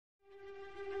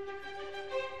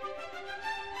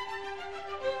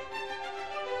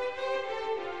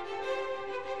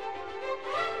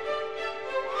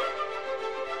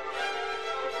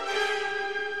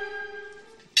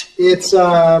It's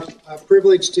a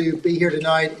privilege to be here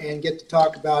tonight and get to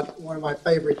talk about one of my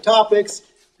favorite topics,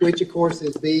 which of course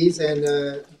is bees.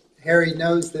 And Harry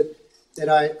knows that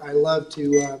I love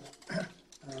to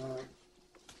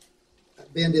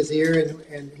bend his ear,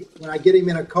 and when I get him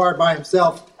in a car by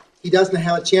himself, he doesn't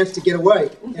have a chance to get away.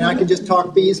 And I can just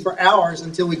talk bees for hours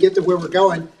until we get to where we're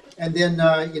going, and then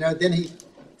then he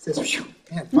says,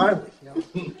 "Man, finally."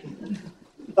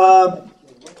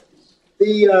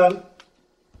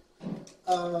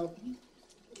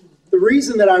 The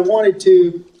reason that I wanted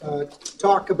to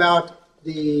talk about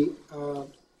the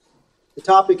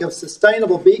topic of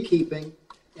sustainable beekeeping,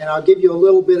 and I'll give you a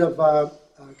little bit of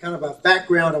kind of a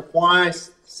background of why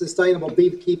sustainable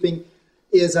beekeeping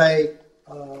is a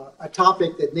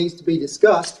topic that needs to be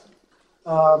discussed.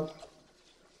 And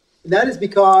that is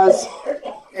because,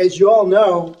 as you all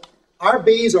know, our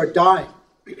bees are dying.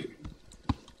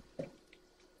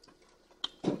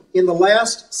 In the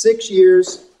last 6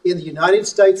 years, in the United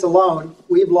States alone,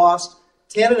 we've lost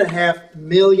 10.5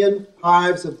 million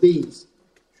hives of bees.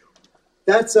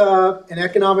 That's an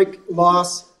economic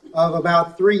loss of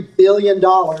about $3 billion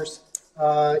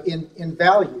in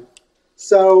value.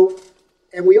 So,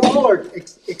 and we all are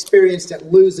experienced at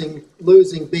losing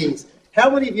bees. How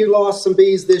many of you lost some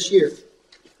bees this year?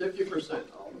 50%.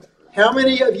 How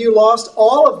many of you lost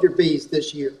all of your bees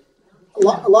this year? A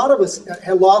lot of us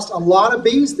have lost a lot of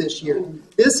bees this year.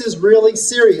 This is really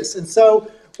serious. And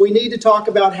so we need to talk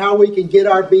about how we can get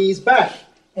our bees back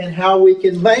and how we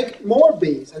can make more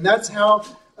bees. And that's how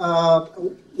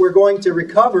we're going to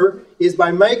recover, is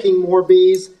by making more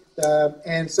bees.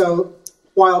 And so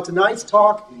while tonight's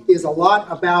talk is a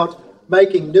lot about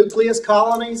making nucleus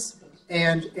colonies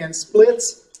and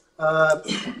splits,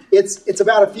 it's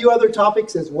about a few other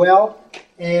topics as well.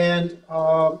 And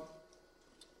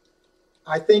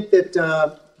I think that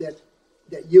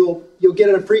that you'll get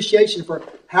an appreciation for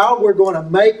how we're going to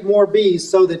make more bees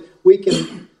so that we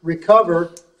can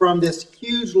recover from this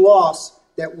huge loss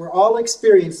that we're all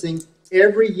experiencing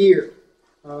every year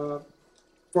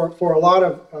for a lot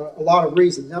of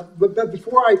reasons. Now, but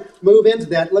before I move into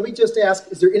that, let me just ask: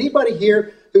 is there anybody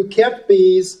here who kept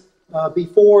bees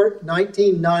before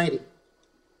 1990?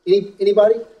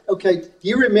 Anybody? Okay. Do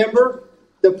you remember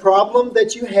the problem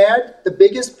that you had, the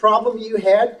biggest problem you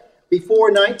had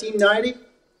before 1990?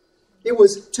 It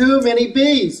was too many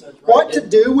bees. Right. What to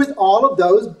do with all of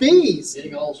those bees?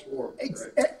 Getting all swarmed.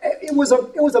 Right. It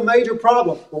was a major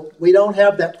problem. Well, we don't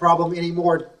have that problem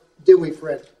anymore, do we,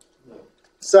 Fred? No.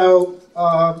 So,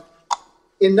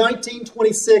 in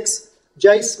 1926,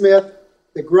 J. Smith,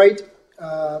 the great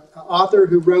author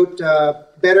who wrote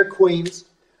Better Queens,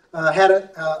 had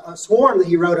a swarm that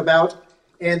he wrote about.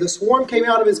 And the swarm came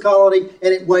out of his colony,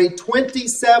 and it weighed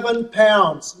 27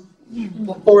 pounds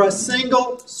for a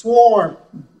single swarm.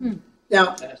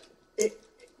 Now,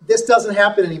 this doesn't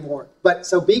happen anymore. But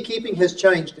so beekeeping has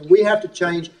changed, and we have to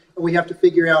change, and we have to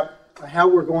figure out how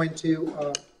we're going to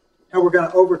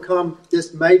overcome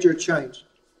this major change.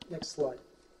 Next slide.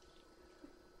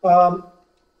 Now,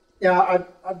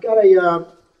 I've got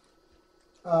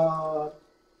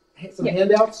some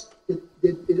handouts.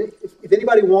 If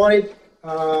anybody wanted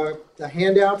the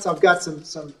handouts, I've got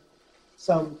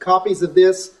some copies of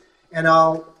this, and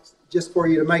I'll just for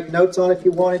you to make notes on if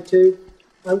you wanted to.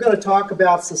 I'm going to talk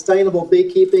about sustainable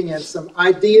beekeeping and some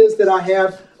ideas that I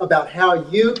have about how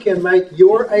you can make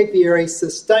your apiary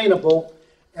sustainable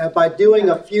by doing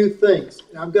a few things.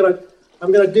 And I'm going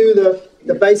to do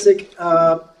the basic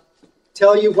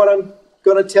tell you what I'm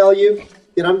going to tell you,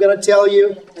 then I'm going to tell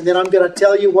you, and then I'm going to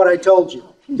tell you what I told you.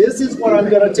 This is what I'm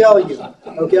going to tell you,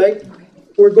 okay?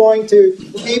 We're going to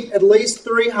keep at least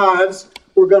 3 hives.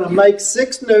 We're going to make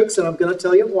 6 nucs, and I'm going to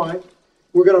tell you why.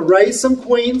 We're going to raise some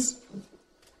queens.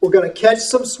 We're going to catch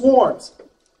some swarms.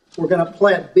 We're going to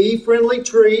plant bee-friendly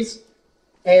trees,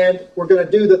 and we're going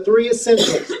to do the 3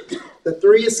 essentials. The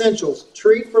 3 essentials: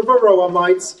 treat for varroa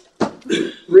mites,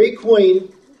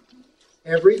 requeen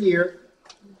every year,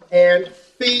 and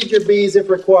feed your bees if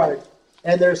required.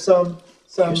 And there's some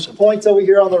points over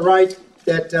here on the right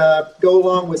that go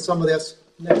along with some of this.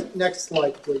 Next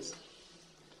slide, please.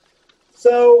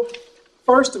 So,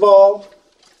 first of all,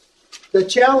 the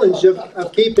challenge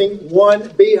of keeping one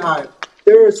beehive.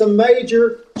 There are some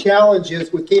major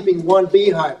challenges with keeping one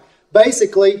beehive.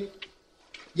 Basically,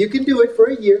 you can do it for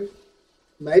a year,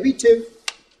 maybe 2,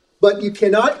 but you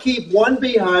cannot keep one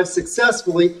beehive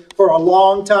successfully for a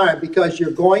long time because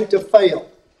you're going to fail.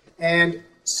 And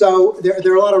so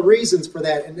there are a lot of reasons for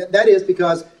that, and that is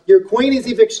because your queen is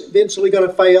eventually going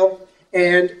to fail,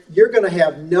 and you're going to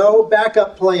have no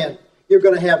backup plan. You're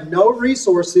going to have no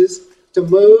resources to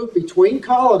move between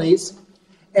colonies,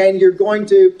 and you're going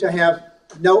to have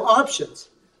no options.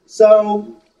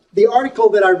 So the article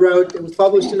that I wrote, it was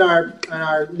published in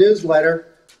our newsletter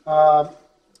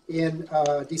in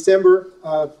December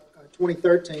of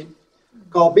 2013,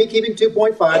 called Beekeeping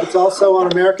 2.5. It's also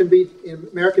on American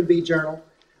Bee Journal.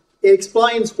 It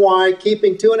explains why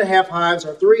keeping 2.5 hives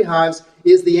or 3 hives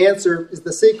is the answer, is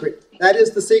the secret. That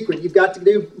is the secret. You've got to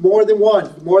do more than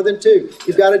 1, more than 2.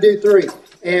 You've got to do 3.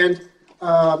 And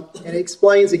it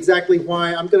explains exactly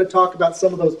why. I'm going to talk about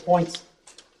some of those points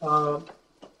on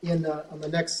the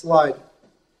next slide,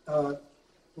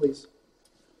 please.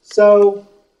 So,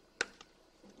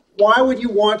 why would you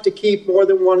want to keep more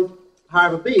than 1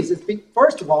 hive of bees?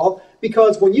 First of all,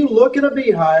 because when you look in a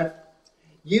beehive,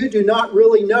 you do not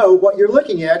really know what you're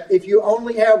looking at if you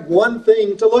only have 1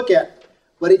 thing to look at.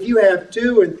 But if you have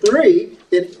 2 and 3,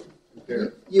 then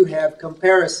you have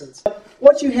comparisons.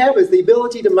 What you have is the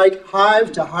ability to make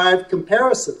hive-to-hive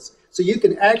comparisons. So you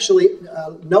can actually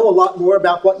know a lot more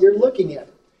about what you're looking at.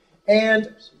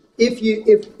 And if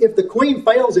the queen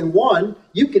fails in one,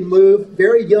 you can move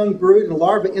very young brood and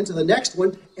larvae into the next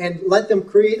one and let them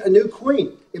create a new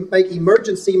queen and make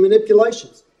emergency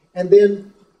manipulations. And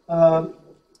then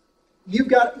you've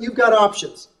got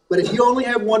options. But if you only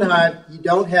have 1 hive, you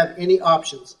don't have any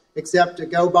options except to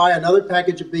go buy another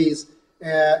package of bees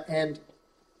and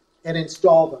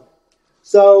install them.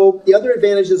 So the other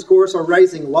advantages, of course, are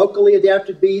raising locally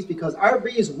adapted bees, because our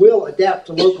bees will adapt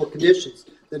to local conditions.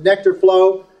 The nectar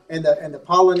flow and the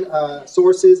pollen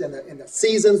sources and the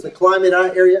seasons, the climate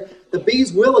area, the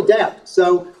bees will adapt.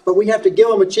 So, but we have to give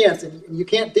them a chance, and you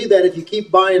can't do that if you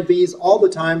keep buying bees all the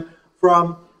time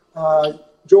from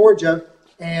Georgia,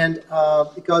 and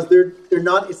because they're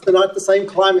not the same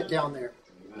climate down there.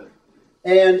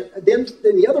 And then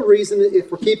the other reason,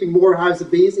 if we're keeping more hives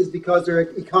of bees, is because there are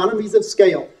economies of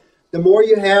scale. The more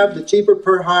you have, the cheaper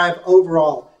per hive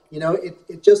overall. You know,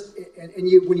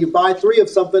 when you buy 3 of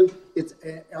something,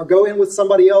 or go in with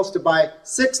somebody else to buy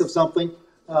 6 of something,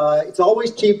 it's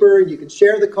always cheaper, and you can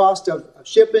share the cost of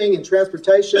shipping and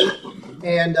transportation,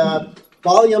 and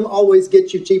volume always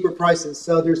gets you cheaper prices.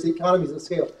 So there's the economies of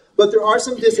scale. But there are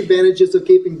some disadvantages of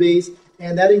keeping bees,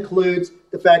 and that includes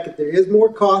the fact that there is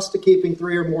more cost to keeping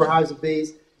 3 or more hives of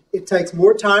bees. It takes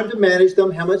more time to manage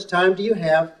them. How much time do you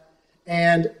have?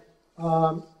 And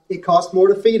it costs more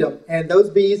to feed them. And those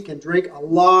bees can drink a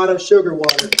lot of sugar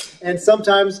water. And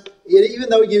sometimes, even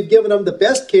though you've given them the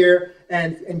best care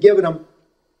and given them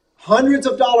hundreds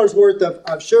of dollars worth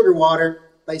of sugar water,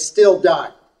 they still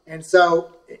die. And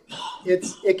so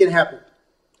it can happen.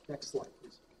 Next slide,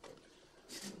 please.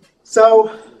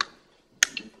 So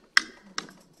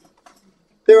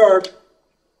there are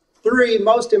 3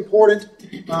 most important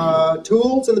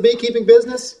tools in the beekeeping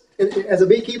business. As a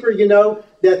beekeeper, you know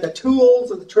that the tools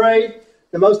of the trade,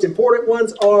 the most important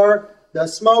ones are the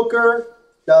smoker,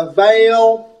 the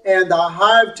veil, and the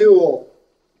hive tool.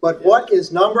 But what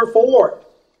is number 4?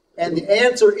 And the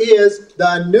answer is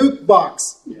the nuke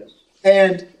box. Yes.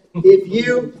 And if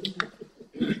you,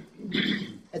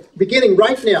 beginning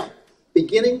right now,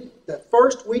 beginning the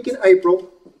first week in April,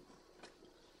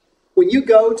 when you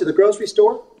go to the grocery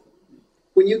store,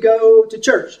 when you go to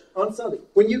church on Sunday,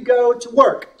 when you go to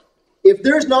work, if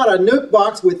there's not a nuke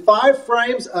box with 5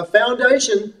 frames of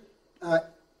foundation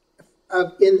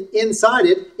inside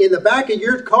it, in the back of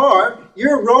your car,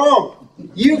 you're wrong.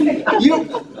 You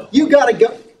gotta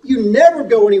go. You never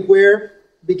go anywhere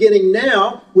beginning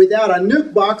now without a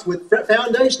nuke box with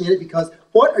foundation in it, because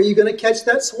what are you going to catch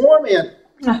that swarm in?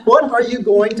 What are you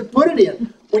going to put it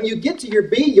in? When you get to your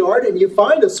bee yard and you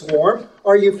find a swarm,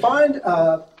 or you find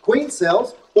queen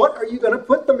cells, what are you going to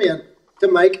put them in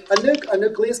to make a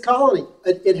nucleus colony?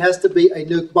 It has to be a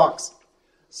nuke box.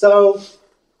 So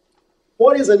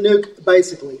what is a nuke,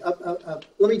 basically?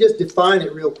 Let me just define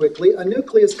it real quickly. A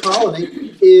nucleus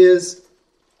colony is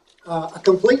a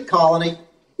complete colony.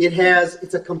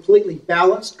 It's a completely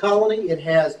balanced colony. It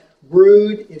has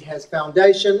brood, it has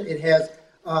foundation, it has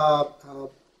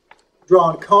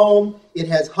drawn comb, it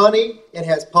has honey, it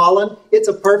has pollen. It's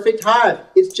a perfect hive.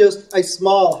 It's just a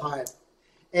small hive.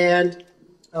 And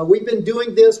we've been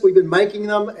doing this, we've been making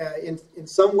them in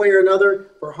some way or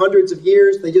another for hundreds of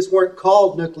years. They just weren't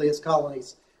called nucleus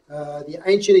colonies. The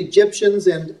ancient Egyptians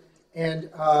and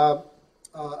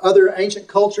other ancient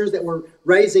cultures that were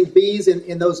raising bees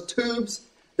in those tubes,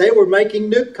 they were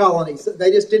making nuke colonies. They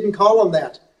just didn't call them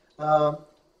that.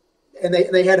 And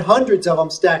they had hundreds of them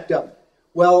stacked up.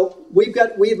 Well, we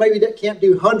maybe can't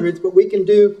do hundreds, but we can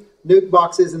do nuke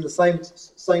boxes in the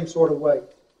same sort of way.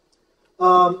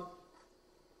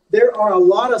 There are a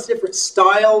lot of different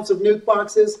styles of nuke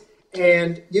boxes,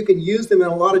 and you can use them in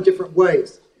a lot of different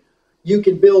ways. You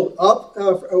can build up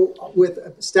with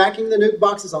stacking the nuke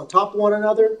boxes on top of one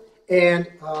another. And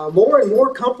more and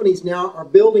more companies now are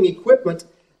building equipment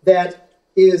that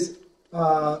is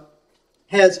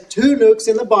has 2 nukes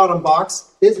in the bottom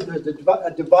box. There's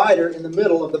a divider in the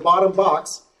middle of the bottom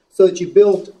box so that you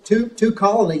build two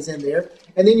colonies in there.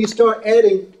 And then you start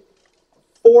adding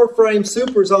 4-frame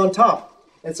supers on top.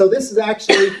 And so this is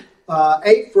actually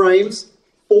 8 frames,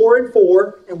 4 and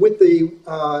 4, and with the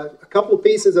a couple of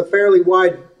pieces of fairly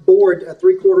wide board, a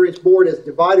 3/4 inch board as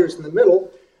dividers in the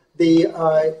middle.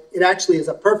 It actually is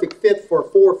a perfect fit for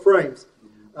 4 frames.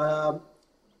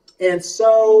 And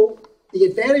so the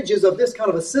advantages of this kind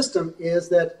of a system is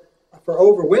that for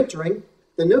overwintering,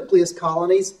 the nucleus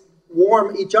colonies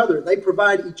warm each other. They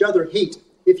provide each other heat.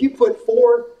 If you put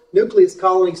 4 nucleus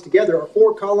colonies together, or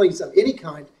 4 colonies of any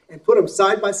kind, and put them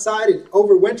side by side and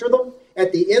overwinter them,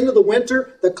 at the end of the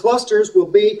winter, the clusters will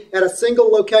be at a single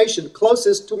location,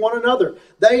 closest to one another.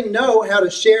 They know how to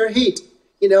share heat.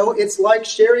 You know, it's like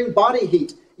sharing body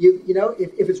heat. You know,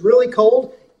 if it's really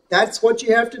cold, that's what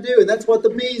you have to do, and that's what the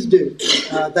bees do.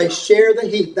 They share the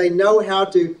heat. They know how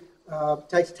to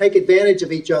take advantage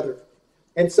of each other.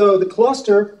 And so the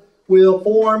cluster will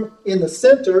form in the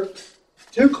center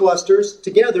 2 clusters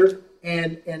together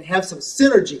and have some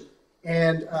synergy.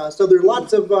 And so there are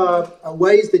lots of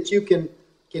ways that you can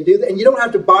do that. And you don't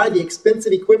have to buy the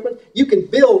expensive equipment. You can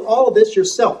build all of this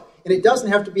yourself. And it doesn't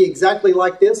have to be exactly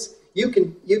like this. You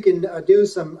can do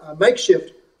some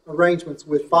makeshift arrangements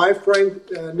with 5-frame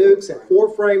nukes and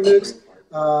 4-frame nukes.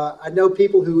 I know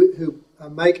people who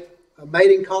make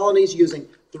mating colonies using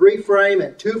 3-frame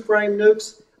and 2-frame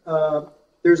nukes.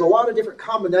 There's a lot of different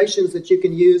combinations that you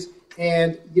can use,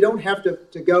 and you don't have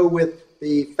to go with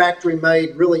the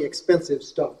factory-made, really expensive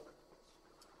stuff.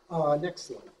 Next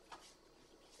slide.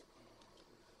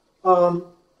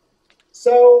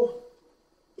 So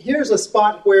here's a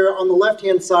spot where, on the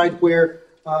left-hand side, where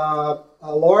a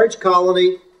large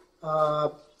colony,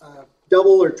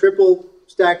 double or triple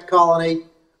stacked colony,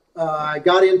 I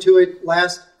got into it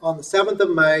on the 7th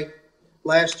of May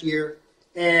last year,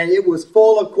 and it was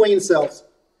full of queen cells.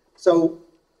 So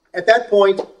at that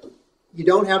point, you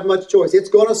don't have much choice. It's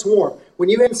going to swarm. When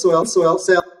you have soil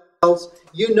cells,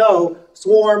 you know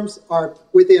swarms are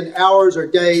within hours or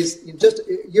days.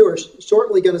 You are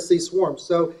shortly going to see swarms.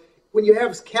 So when you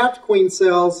have capped queen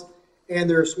cells and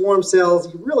there are swarm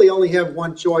cells, you really only have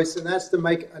one choice, and that's to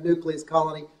make a nucleus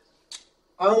colony.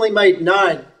 I only made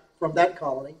 9 from that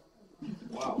colony.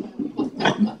 Wow.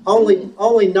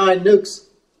 Only 9 nukes.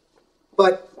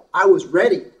 But I was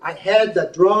ready. I had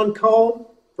the drawn comb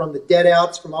from the dead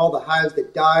outs from all the hives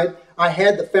that died. I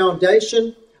had the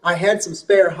foundation. I had some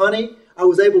spare honey. I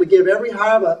was able to give every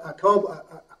hive a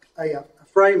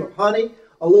frame of honey,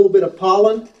 a little bit of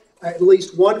pollen, at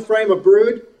least 1 frame of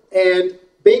brood, and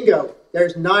bingo,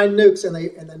 there's 9 nukes, and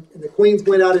the queens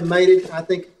went out and mated. I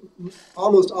think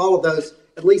almost all of those,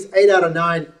 at least 8 out of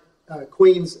 9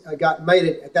 queens got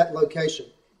mated at that location.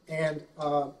 And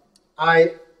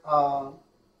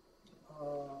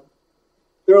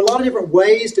there are a lot of different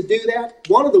ways to do that.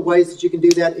 One of the ways that you can do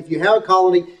that, if you have a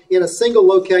colony in a single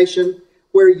location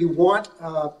where you want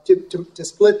to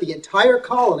split the entire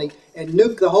colony and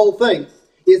nuke the whole thing,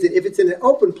 is that if it's in an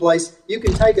open place, you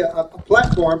can take a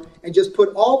platform and just put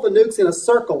all the nukes in a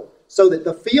circle so that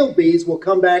the field bees will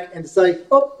come back and say,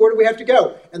 oh, where do we have to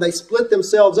go? And they split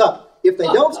themselves up. If they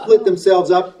don't split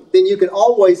themselves up, then you can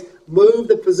always move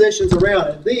the positions around.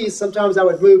 And these, sometimes I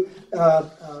would move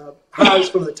hives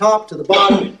from the top to the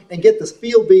bottom and get the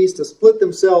field bees to split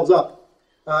themselves up.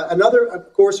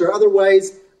 Of course, there are other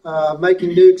ways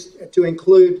making nukes to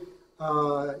include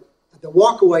the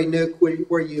walkaway nuke,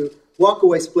 where you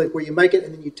walkaway split, where you make it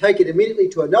and then you take it immediately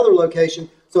to another location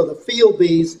so the field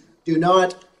bees do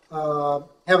not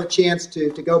have a chance to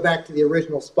go back to the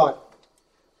original spot.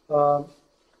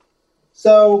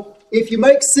 So if you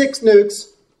make 6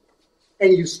 nukes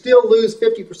and you still lose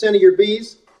 50% of your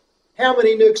bees, how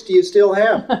many nukes do you still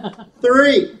have?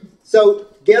 3. So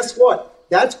guess what?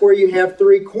 That's where you have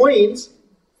 3 queens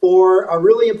for a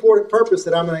really important purpose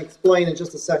that I'm going to explain in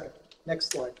just a second.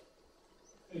 Next slide.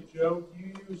 Hey Joe, do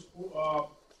you use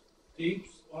deeps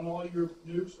on all your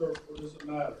nukes, or does it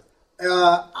matter?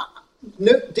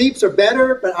 Deeps are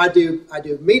better, but I do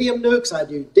medium nukes. I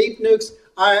do deep nukes.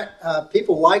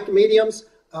 People like mediums.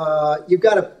 You've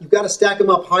got to stack them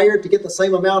up higher to get the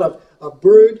same amount of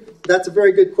brood. That's a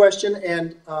very good question,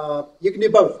 and you can do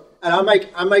both. And I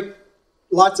make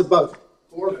lots of both.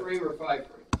 4-frame or 5-frame?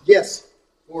 Yes.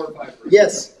 4 or 5 frame?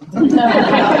 Yes.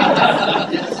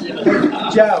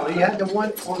 Joe, you had the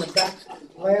one on the back,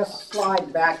 last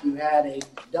slide back, you had a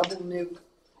double nuke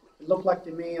it looked like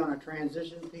to me on a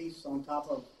transition piece on top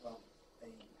of a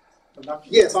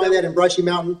production. Yes, find that in Brushy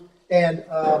Mountain. And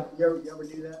you ever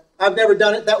do that? I've never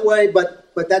done it that way,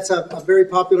 but that's a very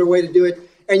popular way to do it.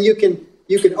 And you can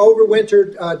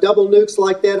overwinter double nukes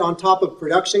like that on top of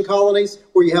production colonies,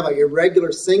 where you have a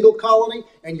irregular single colony,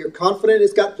 and you're confident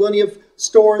it's got plenty of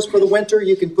stores for the winter.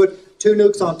 You can put 2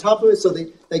 nukes on top of it, so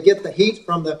they get the heat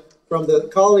from the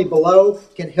colony below,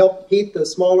 can help heat the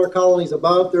smaller colonies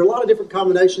above. There are a lot of different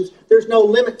combinations. There's no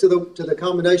limit to the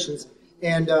combinations,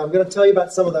 and I'm going to tell you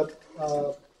about some of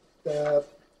the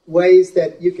ways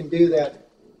that you can do that.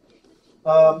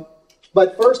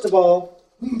 But first of all,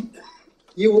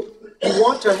 you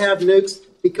want to have nukes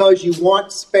because you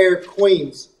want spare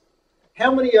queens.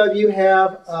 How many of you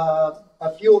have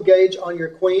a fuel gauge on your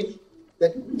queen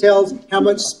that tells how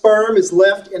much sperm is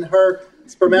left in her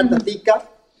spermatotheca?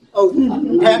 Oh,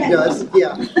 Pat does,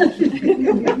 yeah.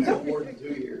 More than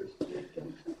 2 years.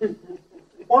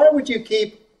 Why would you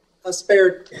keep a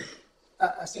spare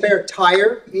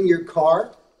tire in your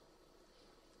car?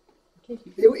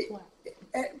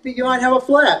 You might have a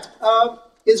flat.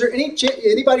 Is there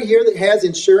anybody here that has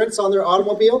insurance on their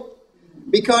automobile?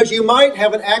 Because you might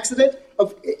have an accident.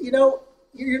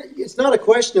 It's not a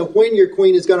question of when your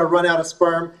queen is going to run out of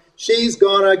sperm. She's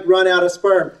going to run out of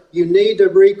sperm. You need to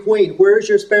requeen. Where's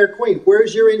your spare queen?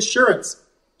 Where's your insurance?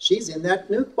 She's in that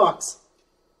nuke box.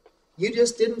 You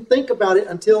just didn't think about it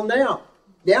until now.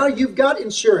 Now you've got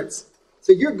insurance.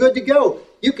 So you're good to go.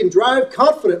 You can drive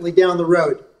confidently down the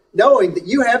road, knowing that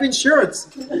you have insurance.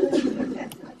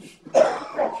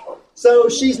 So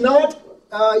she's not,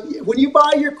 when you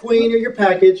buy your queen or your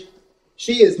package,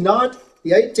 she is not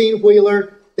the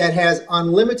 18-wheeler that has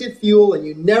unlimited fuel and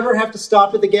you never have to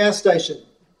stop at the gas station.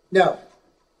 No.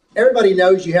 Everybody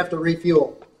knows you have to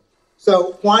refuel.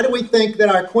 So why do we think that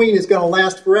our queen is going to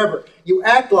last forever? You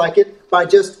act like it by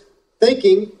just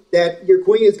thinking that your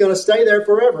queen is going to stay there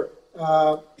forever.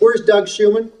 Where's Doug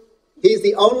Schumann? He's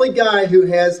the only guy who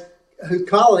has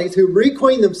colonies who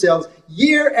requeen themselves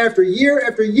year after year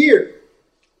after year.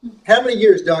 How many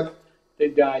years, Doug? They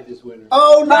died this winter.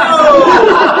 Oh,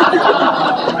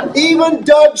 no! Even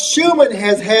Doug Schumann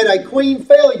has had a queen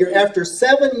failure after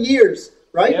 7 years,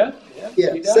 right?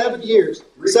 Yeah, 7 years.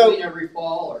 So every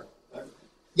fall or?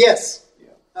 Yes.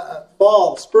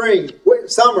 Fall, spring,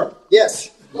 summer, yes.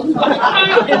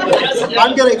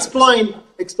 I'm going to explain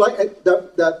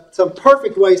some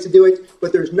perfect ways to do it,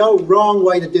 but there's no wrong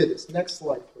way to do this. Next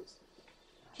slide, please.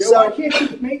 Joe, why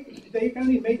can't they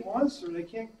only mate once, or she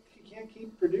can't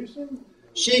keep producing?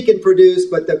 She can produce,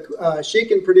 but she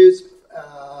can produce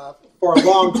for a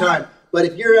long time. But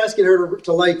if you're asking her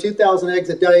to lay 2,000 eggs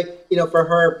a day,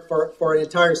 for an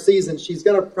entire season, she's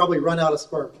going to probably run out of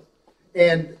sperm.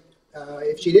 And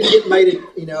if she didn't get mated,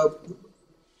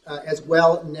 as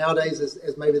well nowadays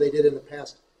as maybe they did in the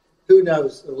past, who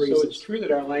knows the reason. So it's true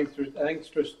that our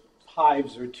Lancaster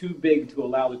hives are too big to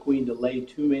allow the queen to lay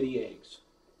too many eggs.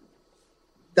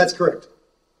 That's correct.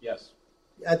 Yes.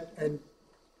 And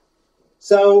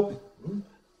so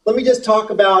let me just talk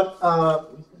about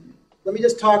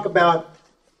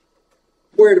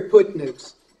where to put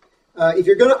nukes. If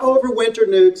you're going to overwinter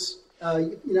nukes,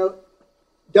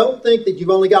 don't think that you've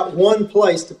only got one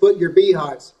place to put your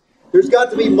beehives. There's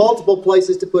got to be multiple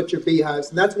places to put your beehives,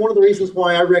 and that's one of the reasons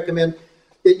why I recommend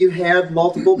that you have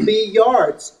multiple bee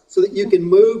yards so that you can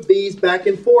move bees back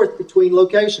and forth between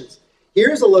locations.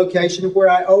 Here's a location where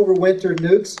I overwinter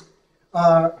nukes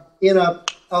in a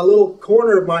little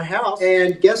corner of my house,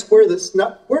 and guess where does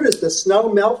the snow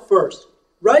melt first?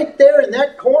 Right there in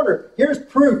that corner. Here's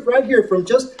proof right here from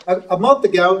just a month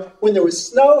ago when there was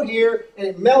snow here and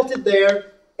it melted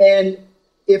there. And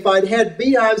if I'd had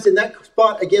beehives in that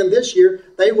spot again this year,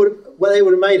 they would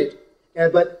have made it.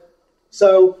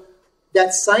 So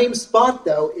that same spot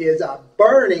though is a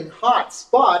burning hot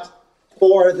spot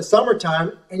for the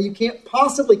summertime, and you can't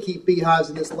possibly keep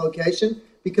beehives in this location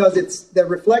because the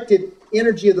reflected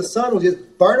energy of the sun will just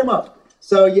burn them up.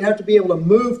 So you have to be able to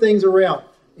move things around.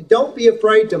 And don't be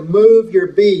afraid to move your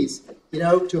bees,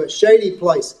 to a shady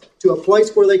place, to a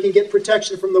place where they can get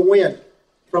protection from the wind,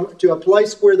 to a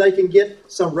place where they can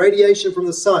get some radiation from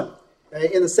the sun.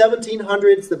 In the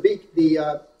 1700s,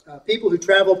 the people who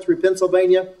traveled through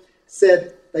Pennsylvania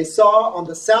said they saw on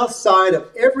the south side of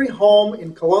every home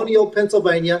in colonial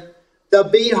Pennsylvania the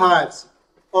beehives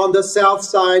on the south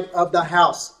side of the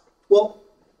house. Well,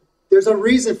 there's a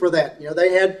reason for that.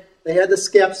 They had the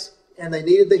skeps and they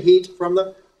needed the heat from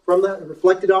the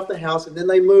reflected off the house, and then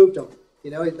they moved them.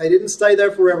 They didn't stay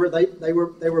there forever. They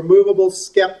were movable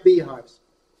skep beehives.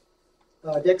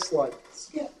 Next slide.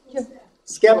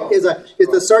 Skep is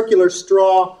the circular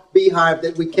straw beehive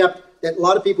that we kept, that a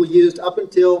lot of people used up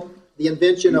until the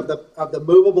invention of the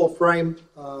movable frame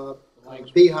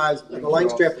beehives, the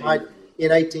Langstrap hive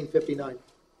in 1859.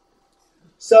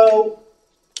 So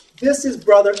this is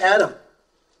Brother Adam.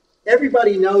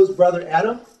 Everybody knows Brother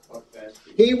Adam.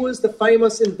 He was the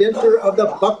famous inventor of the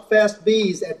Buckfast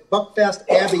bees at Buckfast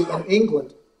Abbey in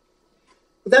England.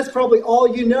 But that's probably all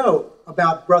you know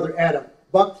about Brother Adam,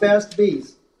 Buckfast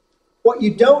bees. What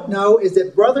you don't know is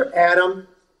that Brother Adam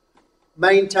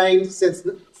maintained,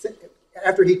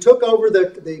 after he took over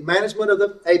the management of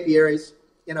the apiaries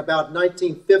in about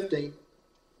 1915,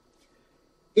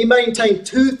 he maintained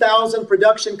 2,000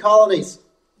 production colonies.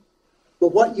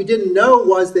 But what you didn't know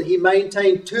was that he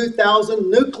maintained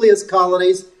 2,000 nucleus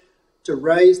colonies to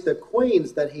raise the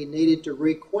queens that he needed to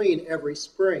requeen every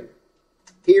spring.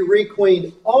 He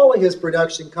requeened all of his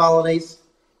production colonies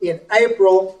in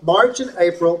March and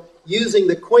April, using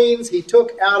the queens he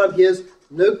took out of his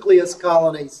nucleus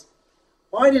colonies.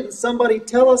 Why didn't somebody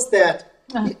tell us that?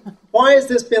 Why has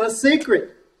this been a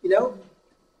secret? You know,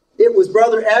 it was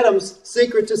Brother Adam's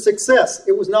secret to success.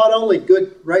 It was not only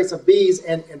good race of bees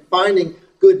and finding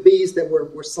good bees that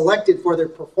were selected for their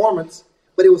performance,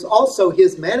 but it was also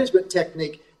his management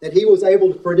technique that he was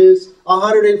able to produce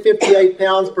 158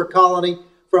 pounds per colony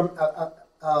from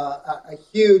a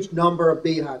huge number of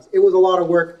beehives. It was a lot of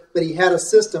work, but he had a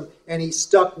system and he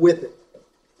stuck with it.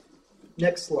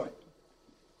 Next slide.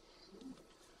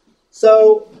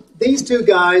 So these two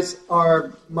guys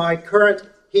are my current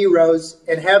heroes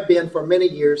and have been for many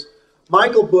years.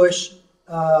 Michael Bush,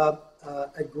 a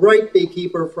great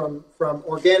beekeeper from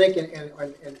organic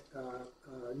and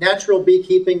natural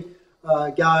beekeeping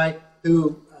guy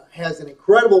who has an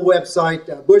incredible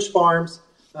website, Bush Farms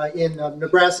in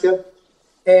Nebraska.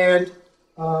 And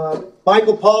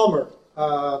Michael Palmer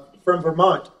from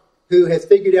Vermont, who has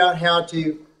figured out how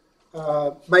to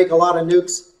make a lot of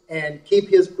nukes and keep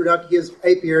his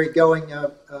apiary going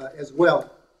as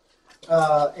well.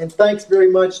 And thanks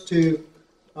very much to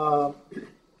our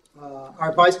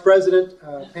Vice President,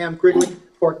 Pam Quigley,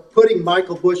 for putting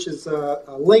Michael Bush's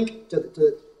link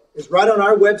is right on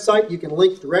our website. You can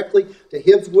link directly to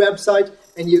his website,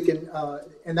 and you can,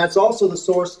 and that's also the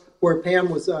source where Pam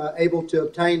was able to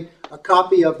obtain a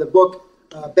copy of the book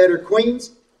Better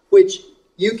Queens, which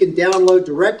you can download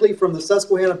directly from the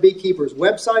Susquehanna Beekeepers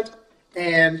website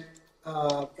and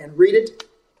read it.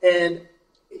 And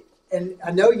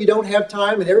I know you don't have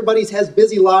time, and everybody has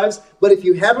busy lives, but if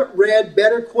you haven't read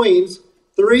Better Queens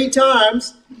 3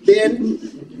 times,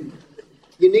 then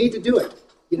you need to do it.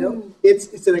 You know,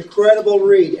 it's an incredible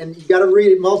read, and you've got to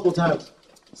read it multiple times.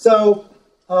 So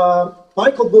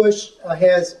Michael Bush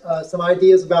has some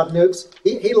ideas about nukes.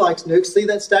 He likes nukes. See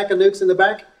that stack of nukes in the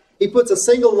back? He puts a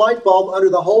single light bulb under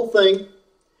the whole thing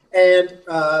and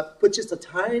puts just a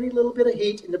tiny little bit of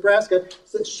heat in Nebraska.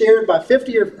 So it's shared by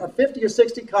 50 or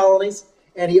 60 colonies,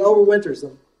 and he overwinters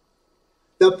them.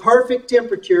 The perfect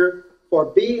temperature for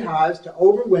beehives to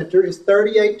overwinter is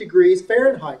 38 degrees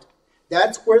Fahrenheit.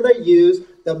 That's where they use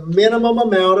the minimum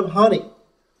amount of honey.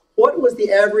 What was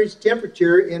the average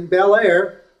temperature in Bel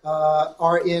Air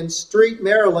or in Street,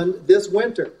 Maryland this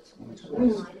winter?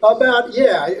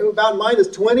 About minus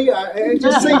 20.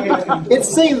 It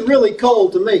seemed really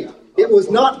cold to me. It was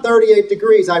not 38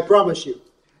 degrees, I promise you.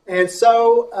 And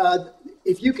so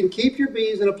if you can keep your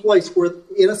bees in a place where,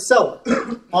 in a cellar,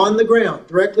 on the ground,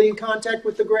 directly in contact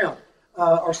with the ground,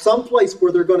 or some place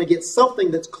where they're going to get something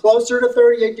that's closer to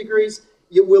 38 degrees,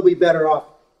 you will be better off.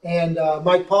 And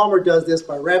Mike Palmer does this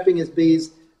by wrapping his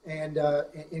bees and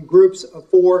in groups of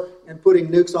 4 and putting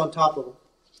nukes on top of them.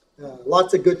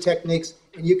 Lots of good techniques,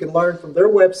 and you can learn from their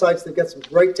websites. They've got some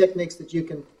great techniques that you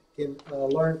can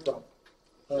learn from.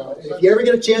 If you ever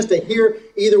get a chance to hear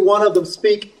either one of them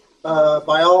speak,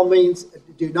 by all means,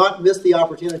 do not miss the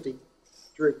opportunity.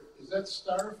 Drew. Is that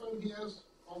styrofoam he has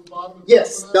on the bottom of the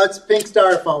Yes, coconut? that's pink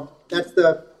styrofoam.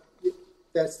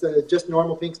 That's the just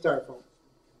normal pink styrofoam.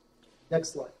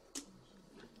 Next slide.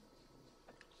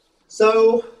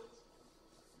 So,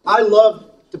 I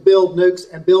love to build nukes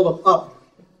and build them up.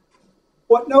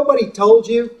 What nobody told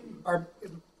you, or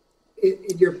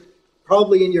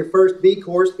probably in your first bee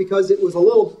course, because it was a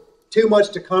little too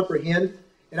much to comprehend.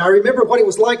 And I remember what it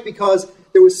was like because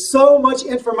there was so much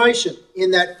information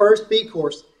in that first bee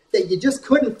course that you just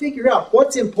couldn't figure out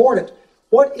what's important.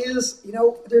 What is,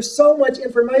 there's so much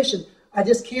information, I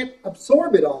just can't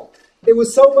absorb it all. It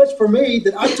was so much for me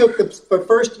that I took the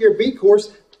first year bee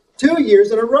course 2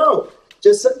 years in a row,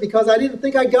 just because I didn't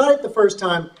think I got it the first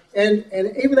time. And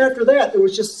even after that, there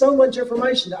was just so much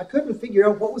information. I couldn't figure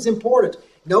out what was important.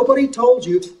 Nobody told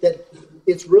you that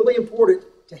it's really important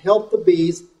to help the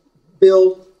bees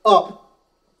build up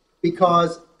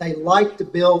because they like to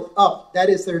build up. That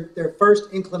is their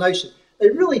first inclination. They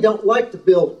really don't like to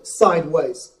build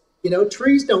sideways. You know,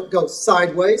 trees don't go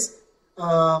sideways.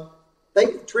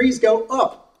 Trees go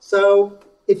up. So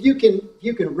if you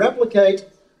can replicate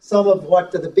some of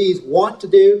what the bees want to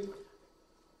do,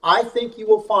 I think you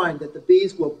will find that the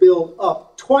bees will build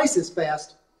up twice as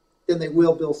fast than they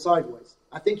will build sideways.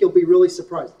 I think you'll be really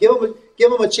surprised. Give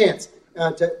them a chance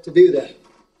to do that.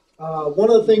 One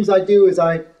of the things I do is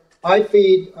I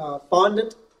feed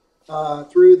fondant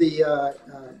through the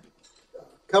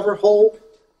cover hole,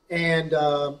 and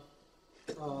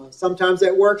sometimes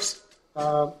that works.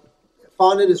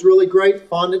 Fondant is really great.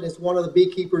 Fondant is one of the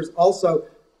beekeepers' also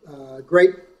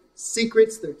great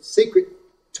secrets. The secret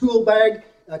tool bag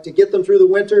to get them through the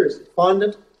winter is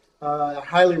fondant. I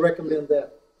highly recommend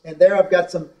that. And there I've got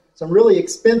some really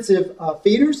expensive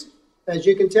feeders, as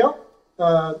you can tell.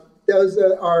 Those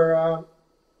are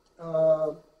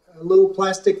little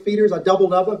plastic feeders. I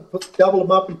doubled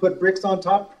them up and put bricks on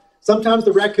top. Sometimes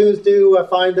the raccoons do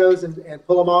find those and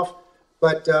pull them off,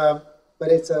 but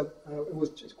it was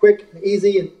just quick and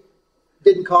easy and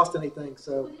didn't cost anything.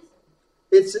 So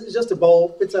it's just a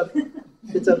bowl. It's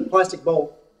a plastic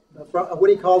bowl. What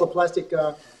do you call the plastic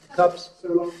cups?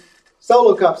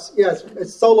 Solo cups. Yes,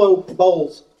 it's solo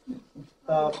bowls.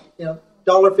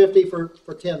 $1.50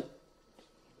 for 10.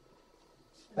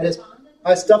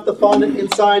 I stuff the fondant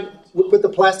inside. Put the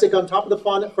plastic on top of the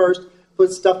fondant first.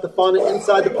 Stuff the fondant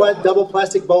inside the double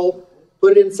plastic bowl.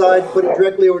 Put it inside. Put it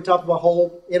directly over top of a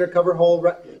hole, inner cover hole.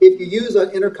 If you use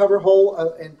an inner cover hole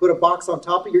and put a box on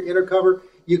top of your inner cover,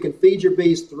 you can feed your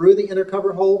bees through the inner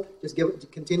cover hole. Just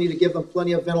continue to give them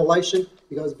plenty of ventilation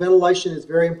because ventilation is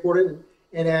very important.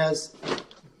 And as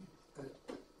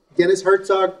Dennis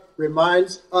Herzog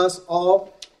reminds us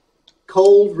all,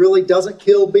 cold really doesn't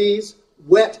kill bees.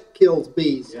 Wet kills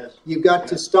bees. Yes. You've got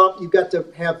to stop. You've got to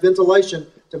have ventilation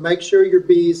to make sure your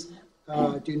bees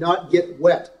do not get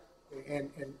wet and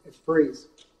freeze.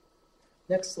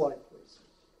 Next slide, please.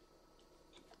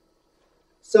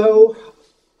 So,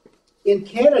 in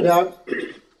Canada,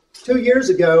 2 years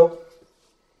ago,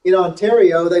 in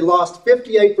Ontario, they lost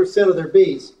 58% of their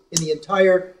bees in the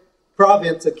entire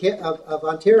province of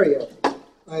Ontario.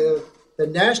 The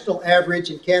national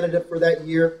average in Canada for that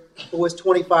year was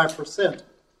 25%.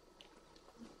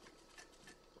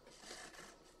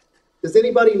 Does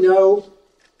anybody know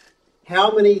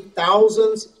how many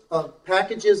thousands of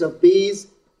packages of bees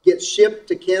get shipped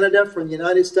to Canada from the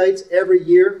United States every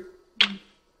year?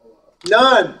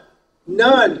 None.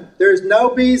 None. There's no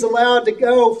bees allowed to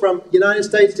go from the United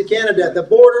States to Canada. The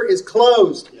border is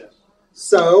closed. Yes.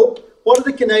 So, what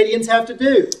do the Canadians have to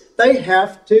do? They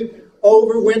have to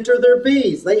overwinter their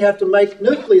bees. They have to make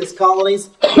nucleus colonies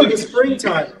in the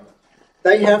springtime.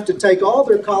 They have to take all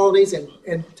their colonies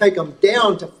and take them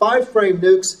down to 5-frame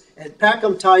nukes and pack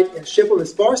them tight and ship them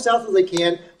as far south as they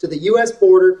can to the U.S.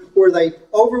 border, where they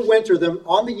overwinter them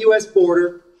on the U.S.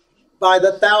 border by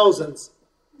the thousands.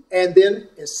 And then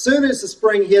as soon as the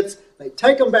spring hits, they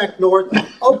take them back north,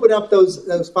 open up those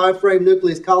 5-frame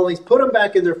nucleus colonies, put them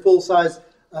back in their full-size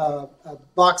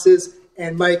boxes,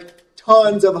 and make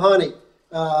tons of honey,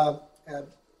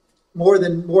 more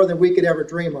than we could ever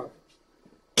dream of.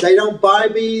 They don't buy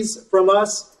bees from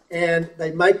us, and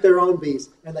they make their own bees,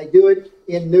 and they do it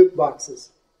in nuke boxes.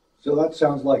 So that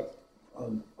sounds like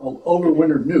an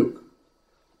overwintered nuke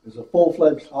is a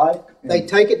full-fledged hive. They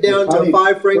take it down to a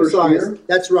 5-frame size. Year.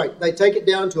 That's right. They take it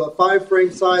down to a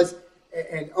 5-frame size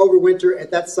and overwinter at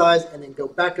that size, and then go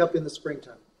back up in the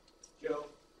springtime. Joe,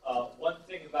 one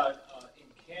thing about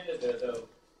in Canada, though,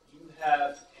 you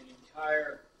have an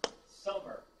entire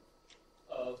summer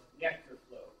of nectar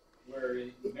flow, where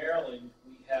in Maryland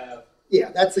we have... Yeah,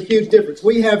 that's a huge difference.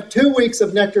 We have 2 weeks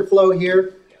of nectar flow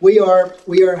here. We are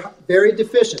very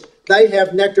deficient. They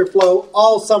have nectar flow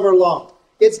all summer long.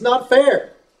 It's not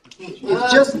fair.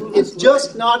 It's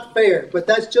just not fair, but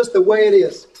that's just the way it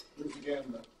is.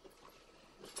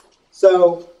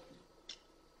 So,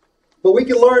 but we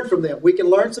can learn from them. We can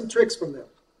learn some tricks from them.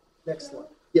 Next slide.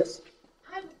 Yes.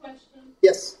 I have a question.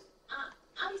 Yes.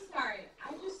 I'm sorry.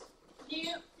 I just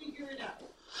can't figure it out.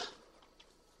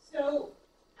 So,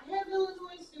 I have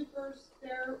Illinois supers.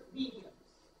 They're mediums.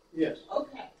 Yes.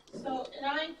 Okay. So, and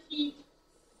I keep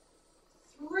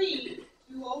 3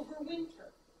 to overwinter.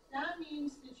 That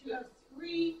means that you have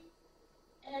 3,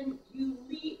 and you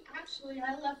leave. Actually,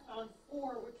 I left on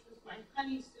 4, which was my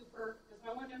honey super, because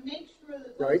I want to make sure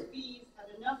that those bees had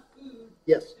enough food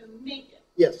to make it.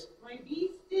 Yes. My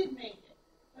bees did make it,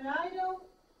 but I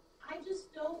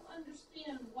just don't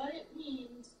understand what it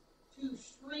means to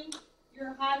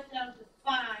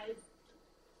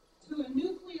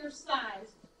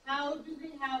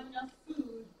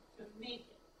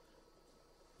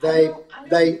They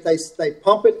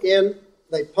pump it in.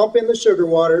 They pump in the sugar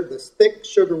water, this thick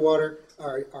sugar water,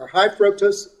 our high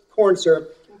fructose corn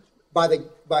syrup, by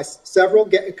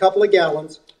a couple of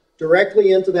gallons,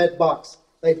 directly into that box.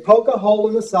 They poke a hole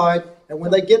in the side, and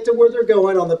when they get to where they're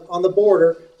going on the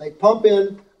border, they pump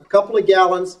in a couple of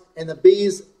gallons, and the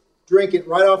bees drink it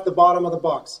right off the bottom of the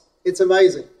box. It's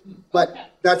amazing, but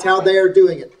that's how they are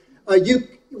doing it.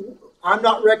 I'm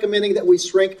not recommending that we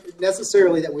shrink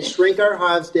our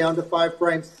hives down to 5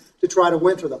 frames to try to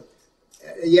winter them.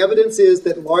 The evidence is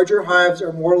that larger hives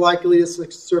are more likely to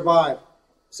survive.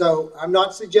 So I'm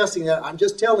not suggesting that. I'm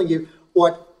just telling you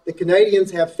what the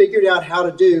Canadians have figured out how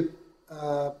to do,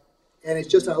 and it's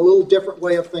just a little different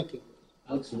way of thinking.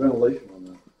 What's the ventilation on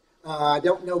that? I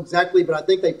don't know exactly, but I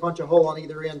think they punch a hole on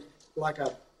either end, like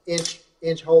a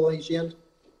inch hole on each end.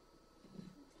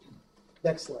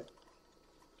 Next slide.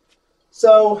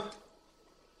 So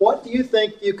what do you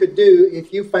think you could do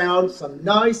if you found some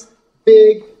nice,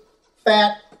 big,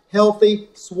 fat, healthy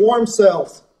swarm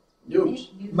cells? Nukes.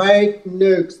 Make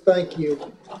nukes. Thank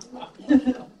you.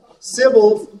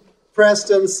 Sybil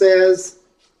Preston says,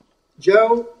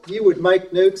 Joe, you would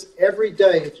make nukes every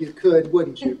day if you could,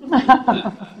 wouldn't you?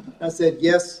 I said,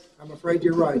 yes, I'm afraid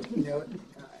you're right. You know,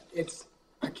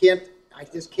 I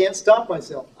just can't stop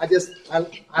myself.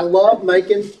 I love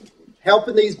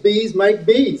helping these bees make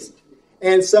bees.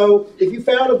 And so if you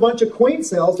found a bunch of queen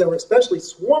cells that were especially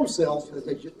swarm cells,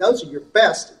 those are your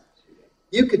best,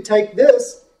 you could take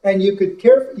this and you could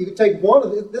take one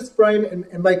of this frame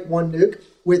and make one nuke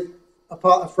with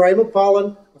a frame of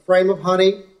pollen, a frame of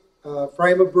honey, a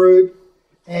frame of brood,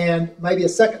 and maybe a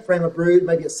second frame of brood,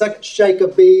 maybe a second shake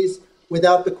of bees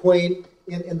without the queen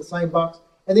in the same box.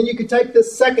 And then you could take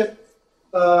this second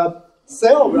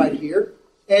cell right here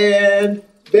and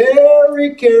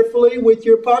very carefully with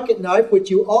your pocket knife, which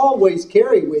you always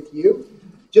carry with you,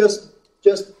 just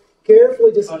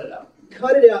carefully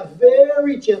cut it out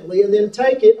very gently, and then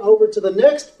take it over to the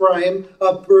next frame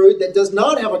of brood that does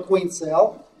not have a queen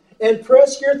cell, and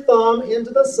press your thumb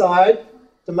into the side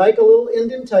to make a little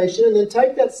indentation, and then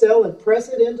take that cell and press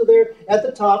it into there at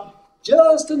the top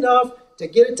just enough to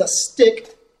get it to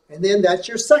stick, and then that's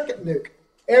your second nuke.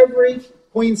 Every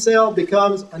queen cell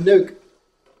becomes a nuke.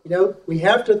 You know, we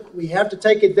have to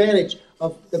take advantage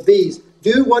of the bees.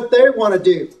 Do what they want to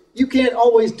do. You can't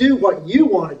always do what you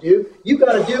want to do. You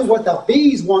got to do what the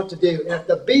bees want to do. And if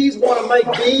the bees want to make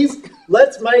bees,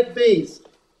 let's make bees.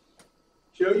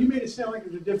 Joe, you made it sound like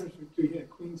there's a difference between a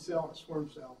queen cell and a swarm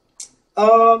cell.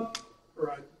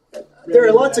 There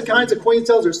are lots of kinds of queen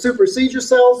cells. There's supersedure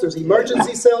cells, there's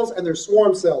emergency cells, and there's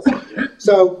swarm cells.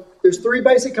 So there's 3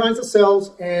 basic kinds of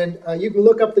cells, and you can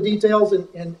look up the details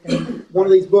in one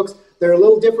of these books. They're a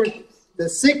little different. The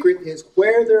secret is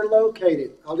where they're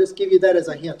located. I'll just give you that as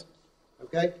a hint.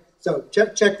 Okay? So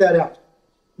check that out.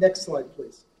 Next slide,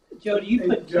 please. Joe, do you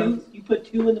put two? You put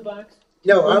 2 in the box?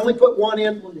 No, I only put 1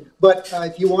 in. But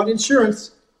if you want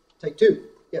insurance, take 2.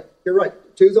 Yeah, you're right.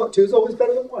 Two's always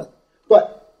better than 1.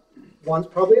 But 1's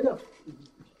probably enough.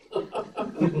 In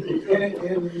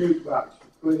the nuke box, you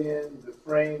put in the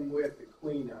frame with the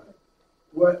queen on it.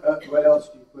 What else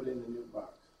do you put in the nuke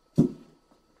box?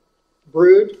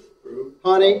 Brood,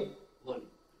 honey,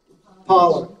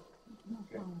 pollen.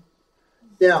 Okay.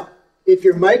 Now, if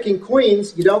you're making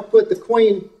queens, you don't put the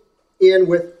queen in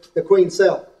with the queen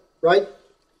cell, right?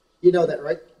 You know that,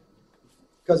 right?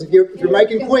 Because if you're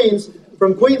making queens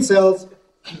from queen cells,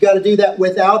 you've got to do that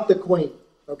without the queen,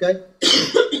 okay?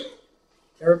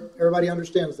 Everybody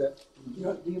understands that.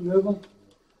 Do you move them?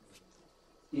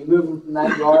 Do you move them from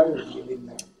that yard, or do you leave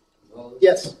them there?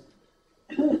 Yes.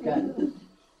 Okay.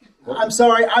 I'm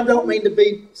sorry, I don't mean to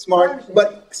be smart,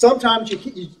 but sometimes you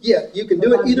can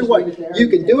do it either way. You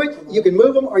can do it, you can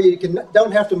move them, or you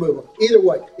don't have to move them. Either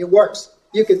way, it works.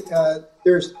 You can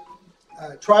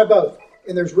try both,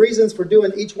 and there's reasons for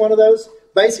doing each one of those.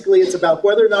 Basically, it's about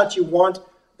whether or not you want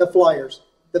the flyers,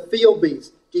 the field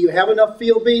bees. Do you have enough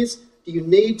field bees? Do you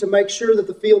need to make sure that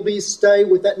the field bees stay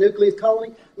with that nucleus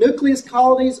colony? Nucleus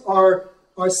colonies are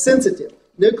sensitive.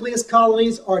 Nucleus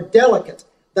colonies are delicate.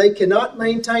 They cannot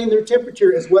maintain their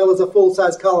temperature as well as a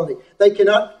full-size colony. They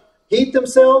cannot heat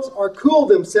themselves or cool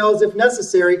themselves if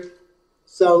necessary,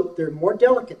 so they're more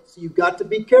delicate. So you've got to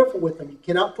be careful with them. You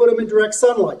cannot put them in direct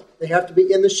sunlight. They have to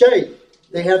be in the shade.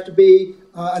 They have to be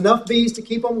enough bees to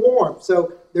keep them warm.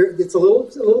 So it's a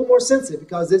little more sensitive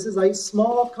because this is a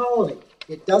small colony.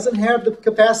 It doesn't have the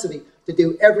capacity to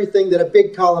do everything that a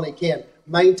big colony can,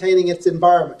 maintaining its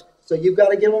environment. So you've got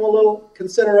to give them a little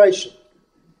consideration.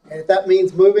 And if that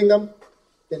means moving them,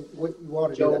 then you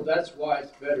want to do that. Joe, that's why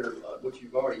it's better, what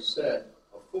you've already said,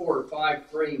 a 4 or 5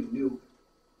 frame nuke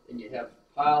and you have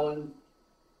pollen,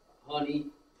 honey,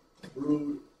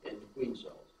 brood, and queen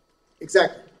cells.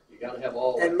 Exactly. You got to have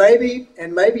all And that.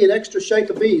 maybe an extra shake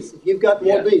of bees if you've got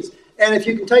more Yes. bees. And if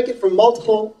you can take it from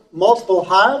multiple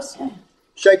hives,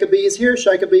 shake a bees here,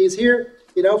 shake a bees here,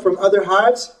 you know, from other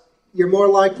hives, you're more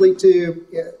likely to.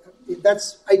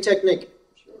 That's a technique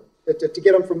to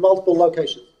get them from multiple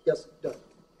locations. Yes, Doug.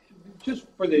 Just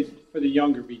for the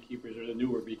younger beekeepers or the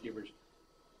newer beekeepers,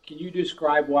 can you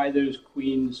describe why those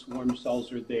queen swarm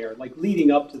cells are there, like leading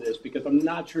up to this? Because I'm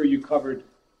not sure you covered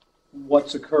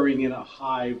what's occurring in a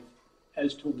hive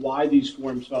as to why these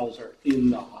swarm cells are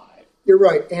in the hive. You're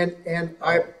right, and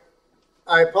I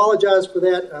apologize for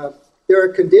that. There are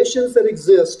conditions that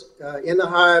exist in the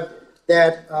hive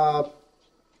that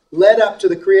led up to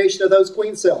the creation of those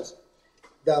queen cells.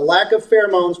 The lack of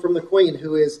pheromones from the queen,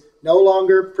 who is no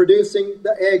longer producing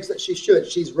the eggs that she should.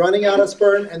 She's running out of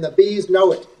sperm, and the bees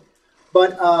know it.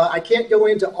 But I can't go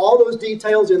into all those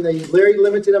details in the very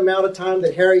limited amount of time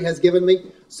that Harry has given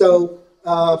me. So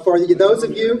for those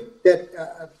of you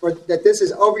that this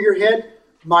is over your head,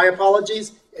 my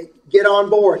apologies. Get on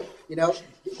board. You know,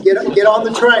 get on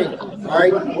the train. All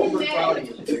right.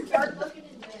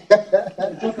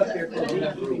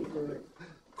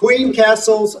 Queen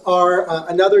castles are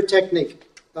another technique.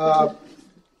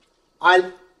 I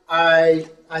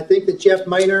think that Jeff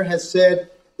Maynor has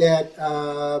said that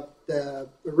the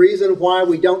reason why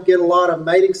we don't get a lot of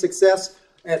mating success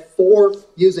at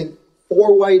using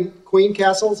four-way queen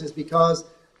castles is because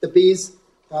the bees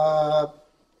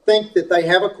think that they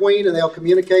have a queen and they'll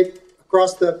communicate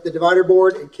across the divider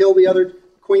board and kill the other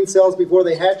queen cells before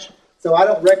they hatch. So I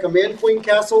don't recommend queen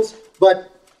castles,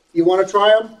 but if you want to try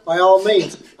them, by all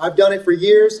means. I've done it for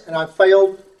years and I've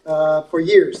failed for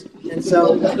years. And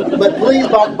so, but please,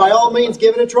 by all means,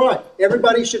 give it a try.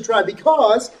 Everybody should try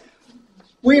because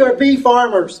we are bee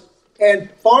farmers, and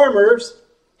farmers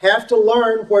have to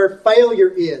learn where failure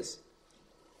is.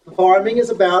 Farming is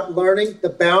about learning the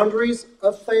boundaries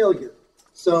of failure.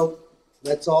 So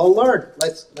let's all learn.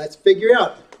 Let's figure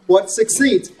out what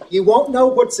succeeds. You won't know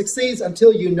what succeeds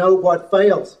until you know what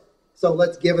fails. So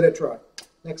let's give it a try.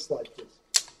 Next slide, please.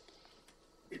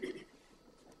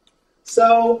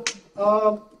 So,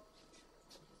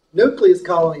 nucleus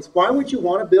colonies. Why would you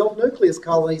want to build nucleus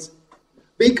colonies?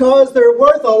 Because they're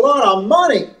worth a lot of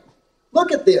money.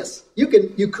 Look at this. You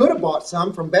could have bought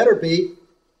some from Better Bee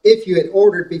if you had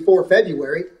ordered before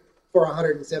February for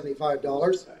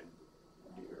 $175.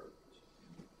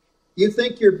 You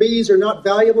think your bees are not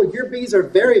valuable? Your bees are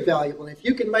very valuable. And if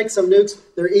you can make some nukes,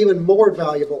 they're even more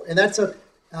valuable. And that's a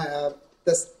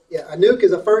nuke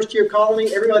is a first-year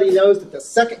colony. Everybody knows that the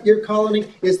second-year colony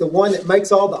is the one that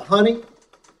makes all the honey.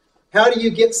 How do you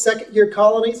get second-year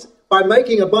colonies? By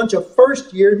making a bunch of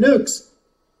first-year nukes.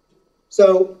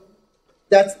 So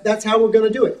that's how we're going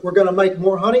to do it. We're going to make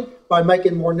more honey by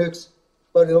making more nukes,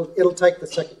 but it'll take the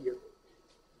second year.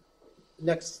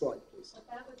 Next slide, please. But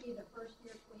that would be the first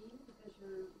year queen because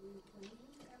you're queen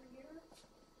every year?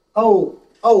 No,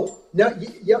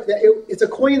 it's a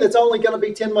queen that's only going to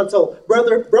be 10 months old.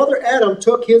 Brother Adam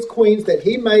took his queens that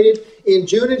he mated in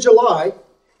June and July,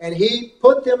 and he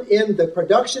put them in the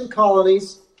production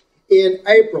colonies in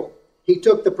April. He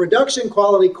took the production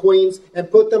quality queens and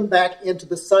put them back into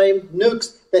the same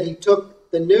nukes that he took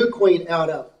the new queen out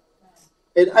of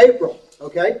in April.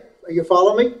 Okay, are you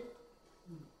following me?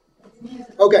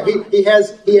 Okay, he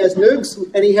has nukes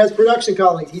and he has production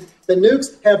colonies. The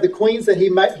nukes have the queens that he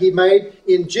made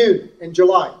in June and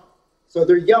July, so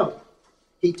they're young.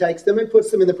 He takes them and puts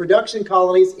them in the production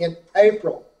colonies in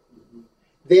April.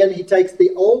 Then he takes the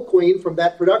old queen from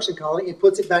that production colony and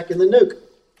puts it back in the nuke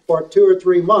for 2 or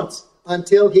 3 months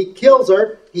until he kills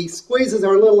her. He squeezes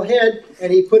her little head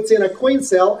and he puts in a queen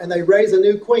cell and they raise a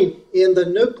new queen in the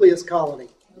nucleus colony.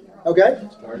 Okay?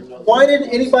 Why didn't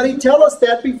anybody tell us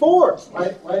that before?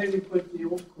 Why did you put the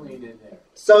old queen in there?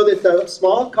 So that the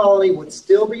small colony would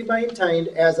still be maintained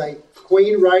as a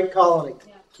queen-right colony.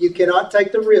 You cannot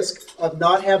take the risk of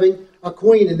not having a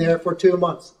queen in there for 2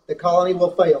 months. The colony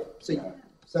will fail.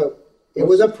 So it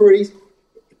was a pretty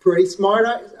smart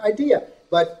idea,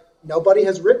 but nobody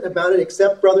has written about it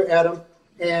except Brother Adam,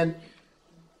 and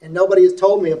nobody has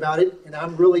told me about it, and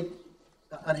I'm really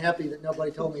unhappy that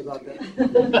nobody told me about that.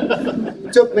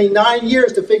 It took me 9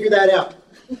 years to figure that out.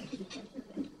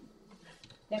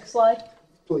 Next slide.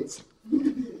 Please.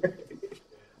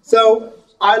 So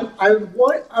I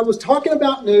was talking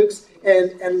about nukes,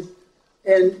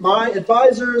 and my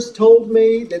advisors told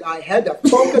me that I had to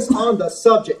focus on the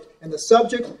subject, and the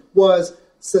subject was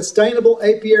sustainable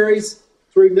apiaries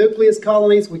through nucleus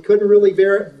colonies. We couldn't really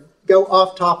go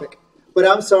off topic, but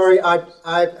I'm sorry.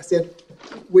 I said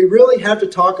we really have to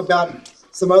talk about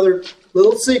some other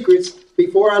little secrets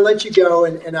before I let you go,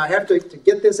 and I have to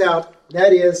get this out.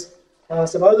 That is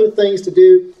some other things to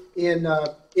do in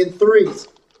threes.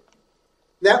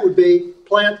 That would be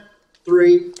plant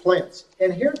 3 plants.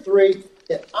 And here are 3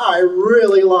 that I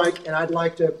really like and I'd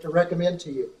like to recommend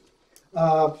to you.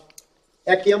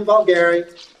 Echium vulgare,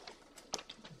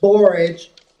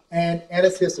 borage, and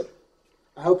anise hyssop.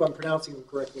 I hope I'm pronouncing them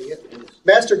correctly.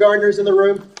 Master gardeners in the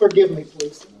room, forgive me,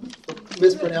 please, for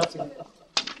mispronouncing them.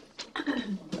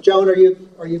 Joan, are you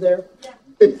there? Yeah,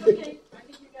 it's okay. I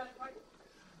think you got it right.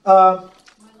 My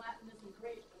Latin isn't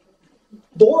great.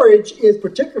 Borage is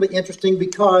particularly interesting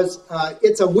because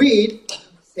it's a weed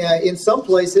in some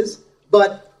places,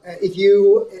 but if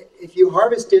you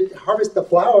harvest the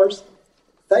flowers,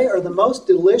 they are the most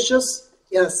delicious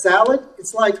in a salad.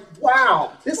 It's like,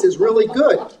 wow, this is really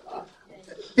good.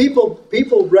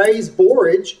 People raise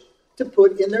borage to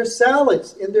put in their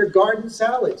salads, in their garden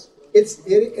salads.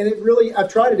 I've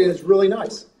tried it and it's really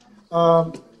nice.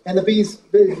 And the bees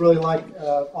really like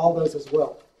all those as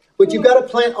well. But you've got to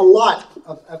plant a lot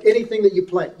of anything that you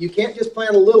plant. You can't just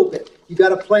plant a little bit. You've got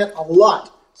to plant a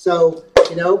lot. So,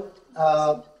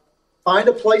 find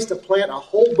a place to plant a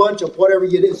whole bunch of whatever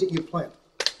it is that you plant.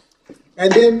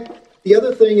 And then the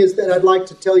other thing is that I'd like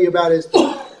to tell you about is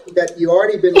that you're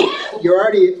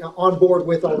already on board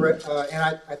with already,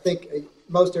 and I think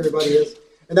most everybody is.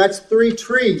 And that's 3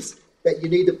 trees that you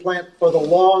need to plant for the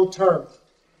long term.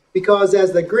 Because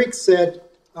as the Greeks said,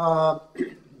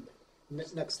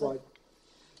 next slide.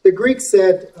 The Greeks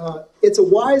said, it's a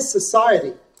wise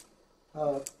society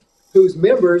whose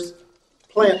members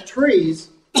plant trees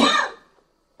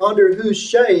under whose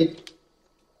shade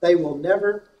they will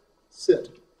never sit,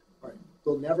 right?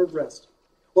 Will never rest.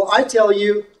 Well, I tell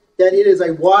you that it is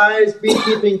a wise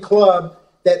beekeeping club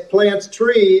that plants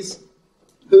trees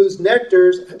whose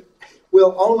nectars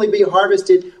will only be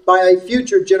harvested by a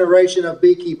future generation of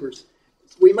beekeepers.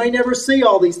 We may never see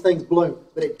all these things bloom,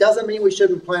 but it doesn't mean we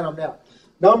shouldn't plant them now.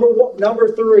 Number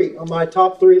 3 on my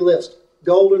top 3 list,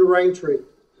 golden rain tree.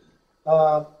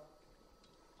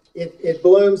 It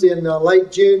blooms in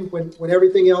late June when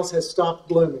everything else has stopped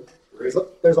blooming.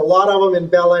 There's a lot of them in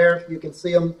Bel Air. You can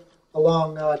see them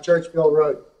along Churchville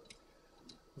Road.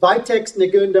 Vitex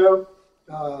negundo,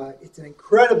 it's an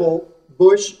incredible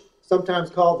bush, sometimes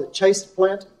called the chaste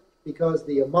plant, because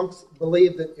the monks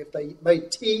believed that if they made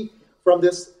tea from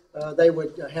this, they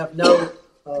would have no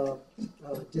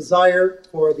desire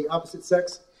for the opposite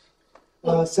sex.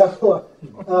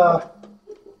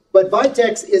 But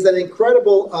Vitex is an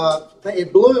incredible,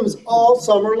 it blooms all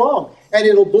summer long. And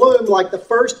it'll bloom like the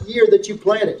first year that you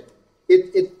plant it.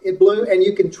 It blooms, and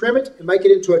you can trim it and make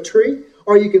it into a tree,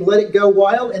 or you can let it go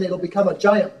wild and it'll become a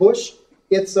giant bush.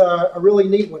 It's a really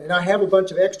neat one. And I have a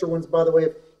bunch of extra ones, by the way,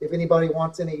 if anybody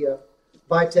wants any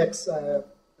Vitex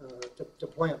to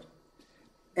plant.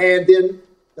 And then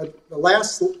the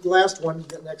last one,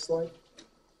 next slide.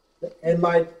 And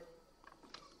my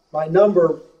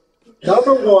number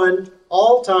 1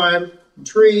 all-time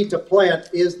tree to plant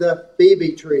is the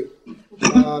BB tree,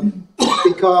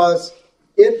 because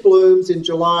it blooms in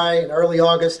July and early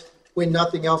August when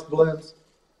nothing else blooms.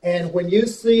 And when you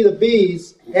see the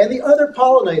bees and the other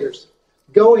pollinators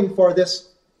going for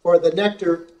the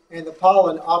nectar and the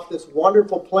pollen off this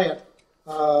wonderful plant,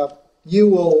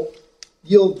 you'll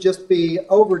just be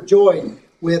overjoyed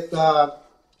with how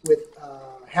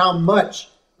much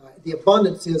the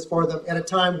abundance is for them at a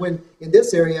time when, in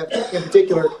this area in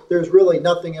particular, there's really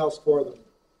nothing else for them.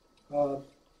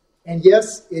 And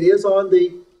yes, it is on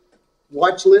the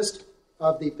watch list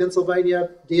of the Pennsylvania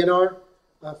DNR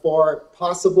for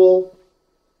possible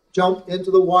jump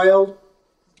into the wild.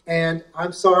 And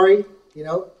I'm sorry,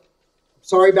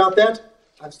 sorry about that.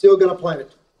 I'm still going to plant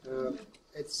it.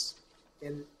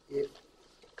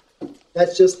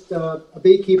 That's just a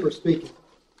beekeeper speaking.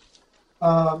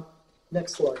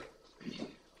 Next slide.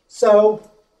 So,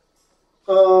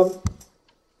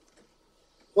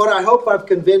 what I hope I've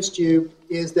convinced you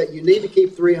is that you need to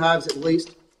keep 3 hives at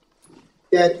least.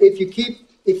 That if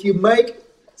you make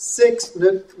 6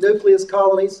 nucleus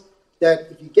colonies,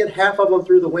 that if you get half of them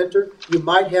through the winter, you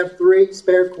might have 3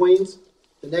 spare queens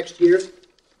the next year.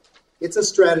 It's a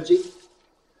strategy.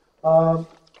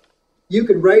 You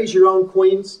can raise your own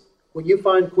queens. When you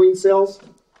find queen cells,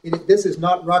 this is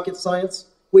not rocket science.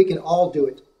 We can all do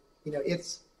it.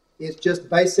 It's just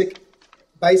basic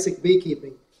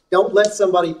beekeeping. Don't let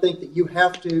somebody think that you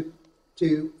have to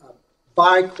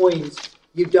buy queens.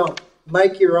 You don't.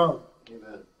 Make your own.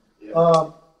 Amen.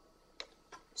 Yeah.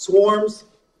 Swarms,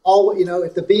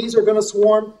 if the bees are going to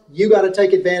swarm, you got to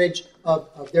take advantage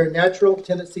of their natural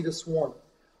tendency to swarm.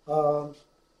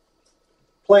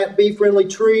 Plant bee-friendly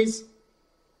trees,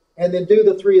 and then do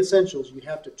the 3 essentials. You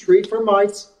have to treat for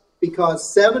mites,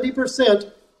 because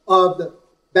 70% of the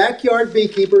backyard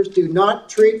beekeepers do not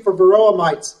treat for varroa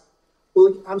mites.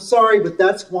 Well, I'm sorry, but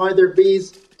that's why their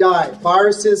bees die.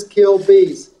 Viruses kill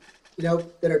bees,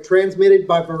 that are transmitted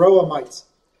by varroa mites.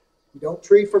 You don't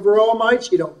treat for varroa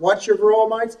mites. You don't watch your varroa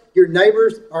mites. Your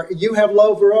neighbors, you have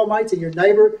low varroa mites, and your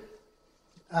neighbor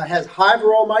has high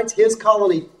varroa mites. His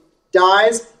colony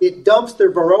dies. It dumps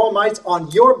their varroa mites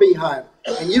on your beehive,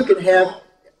 and you can have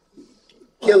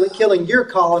killing your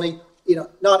colony,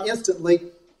 not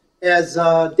instantly. As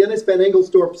Dennis Van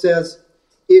Engelsdorp says,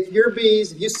 if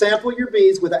you sample your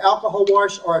bees with an alcohol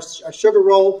wash or a sugar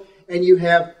roll, and you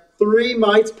have 3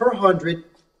 mites per 100,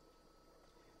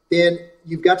 then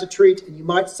you've got to treat, and you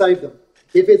might save them.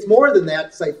 If it's more than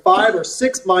that, say 5 or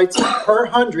 6 mites per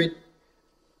 100,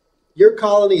 your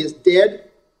colony is dead.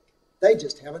 They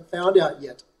just haven't found out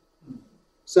yet.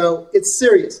 So it's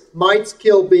serious. Mites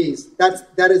kill bees.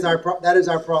 That is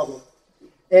our problem.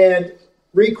 And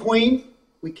requeen,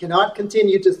 we cannot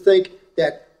continue to think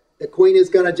that the queen is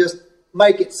going to just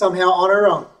make it somehow on her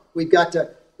own. We got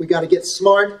to get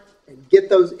smart and get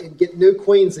new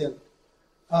queens in.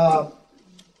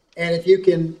 And if you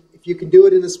can do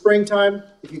it in the springtime,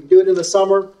 if you can do it in the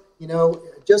summer,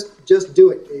 just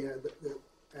do it.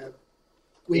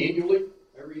 Annually,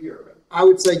 every year, right? I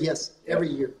would say yes, every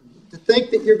year. To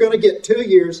think that you're going to get 2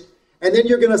 years, and then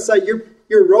you're going to say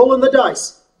you're rolling the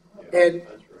dice. Yeah, and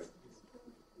that's right.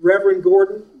 Reverend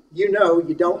Gordon, you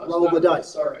don't roll the dice.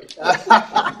 Sorry.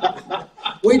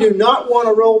 We do not want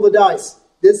to roll the dice.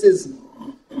 This is,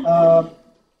 and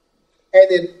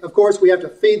then of course we have to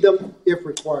feed them if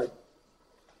required.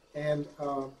 And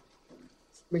let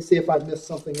me see if I've missed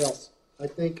something else. I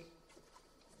think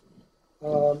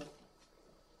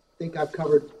I've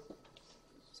covered.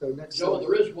 So next Joe, slide.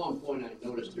 there is one point I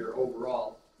noticed here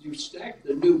overall. You stack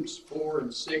the nukes 4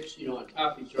 and 6, on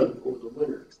top of each other over the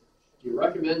winter. Do you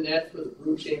recommend that for the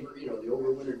brood chamber, the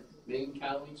overwintered main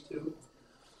colonies too?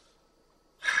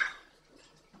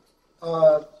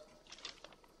 I'm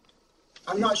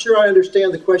not sure I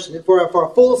understand the question. For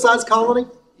a full-size colony?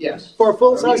 Yes. For a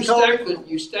full-size colony?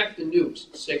 You stack the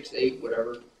nukes, 6, 8,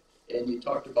 whatever, and you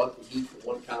talked about the heat from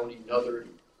one colony to another.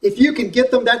 If you can get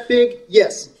them that big,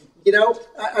 yes.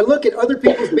 I look at other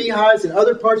people's beehives in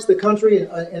other parts of the country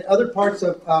and other parts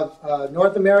of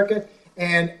North America,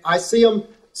 and I see them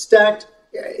stacked.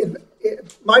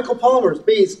 Michael Palmer's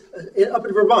bees up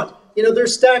in Vermont, they're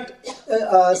stacked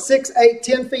 6, 8,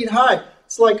 10 feet high.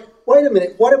 It's like, wait a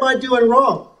minute, what am I doing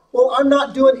wrong? Well, I'm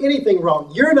not doing anything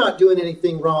wrong. You're not doing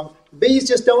anything wrong. Bees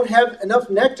just don't have enough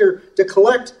nectar to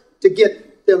collect to get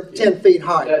them 10 feet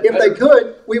high. If they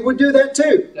could, we would do that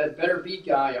too. That better bee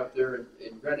guy up there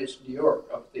in Greenwich, New York,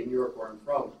 up in New York where I'm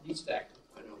from, he stacked them.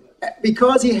 I know that.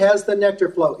 Because he has the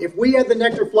nectar flow. If we had the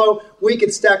nectar flow, we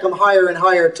could stack them higher and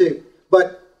higher too.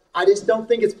 But I just don't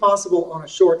think it's possible on a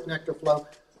short nectar flow.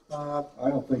 I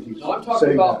don't think he's No, I'm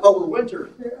talking about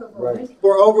overwintering. Right.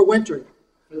 For overwintering.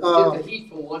 Get the heat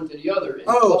from one to the other, and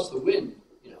plus the wind,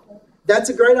 That's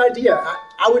a great idea.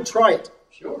 I would try it.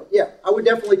 Sure. Yeah, I would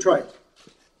definitely try it.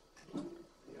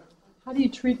 How do you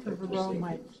treat the varroa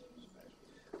mites?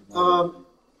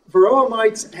 Varroa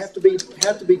mites have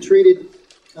to be treated.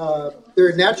 There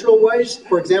are natural ways.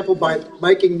 For example, by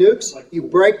making nukes, you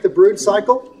break the brood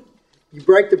cycle. You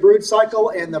break the brood cycle,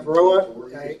 and the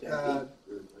varroa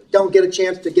don't get a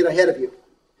chance to get ahead of you.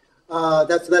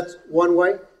 That's one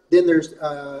way. Then there's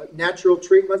natural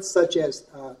treatments such as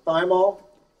thymol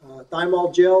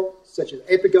gel, such as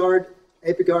Apigard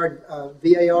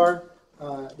VAR.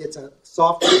 It's a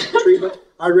soft treatment.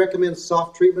 I recommend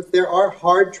soft treatments. There are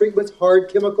hard treatments, hard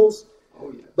chemicals,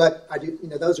 but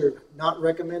those are not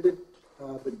recommended.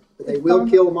 But they will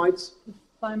kill mites.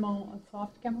 Thymol, a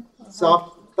soft chemical?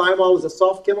 Thymol is a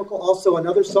soft chemical. Also,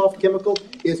 another soft chemical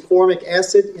is formic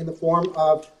acid in the form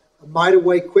of mite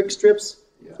away quick strips,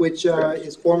 which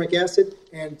is formic acid.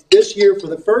 And this year, for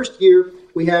the first year,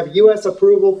 we have U.S.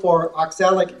 approval for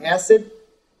oxalic acid,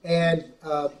 and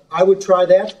I would try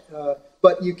that.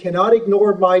 But you cannot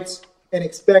ignore mites and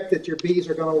expect that your bees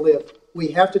are going to live. We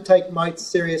have to take mites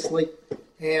seriously,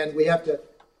 and we have to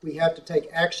take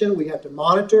action. We have to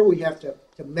monitor. We have to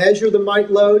measure the mite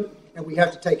load, and we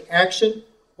have to take action,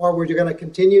 or we're going to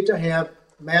continue to have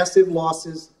massive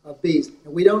losses of bees.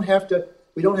 And we don't have to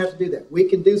do that. We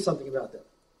can do something about that.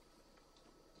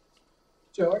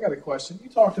 Joe, I got a question. You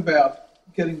talked about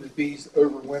getting the bees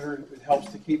over winter. It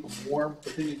helps to keep them warm,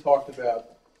 but then you talked about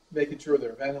making sure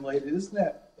they're ventilated. Isn't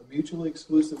that a mutually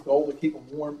exclusive goal to keep them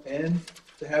warm and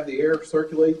to have the air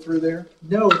circulate through there?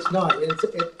 No, it's not. And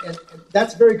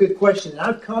that's a very good question. And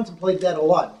I've contemplated that a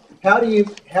lot. How do you,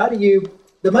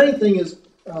 the main thing is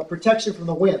protection from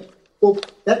the wind. Well,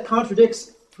 that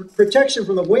contradicts protection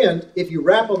from the wind. If you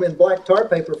wrap them in black tar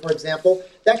paper, for example,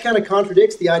 that kind of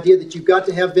contradicts the idea that you've got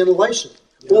to have ventilation.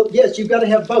 Yeah. Well, yes, you've got to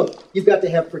have both. You've got to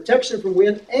have protection from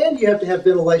wind and you have to have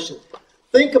ventilation.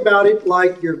 Think about it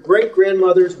like your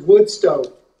great-grandmother's wood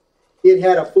stove. It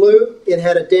had a flue, it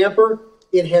had a damper,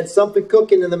 it had something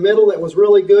cooking in the middle that was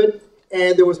really good,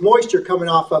 and there was moisture coming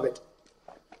off of it.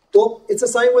 Well, it's the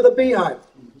same with a beehive.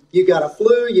 You've got a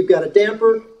flue, you've got a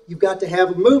damper, you've got to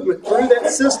have movement through that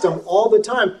system all the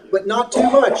time, but not too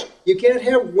much. You can't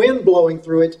have wind blowing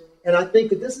through it, and I think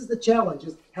that this is the challenge,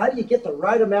 is how do you get the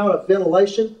right amount of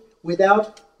ventilation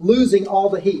without losing all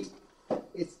the heat?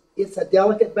 It's a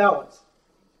delicate balance.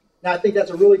 Now, I think that's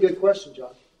a really good question,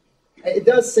 John. It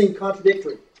does seem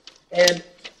contradictory. And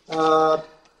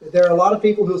there are a lot of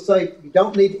people who say you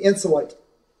don't need to insulate.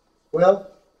 Well,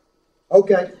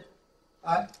 okay.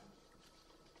 I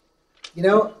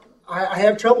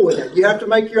have trouble with that. You have to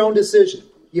make your own decision.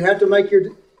 You have to make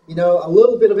your, a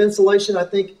little bit of insulation, I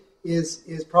think,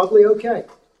 is probably okay.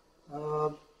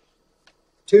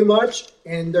 Too much,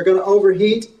 and they're going to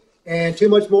overheat, and too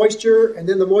much moisture, and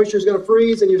then the moisture is going to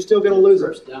freeze, and you're still going to lose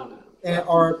it.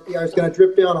 Or it's going to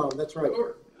drip down on them. That's right.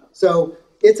 So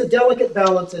it's a delicate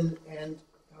balance, and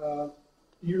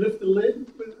you lift the lid.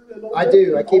 I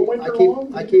do. I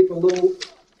keep a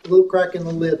little crack in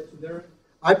the lid.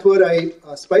 I put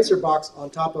a spacer box on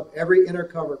top of every inner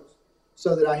cover,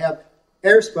 so that I have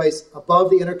airspace above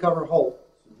the inner cover hole.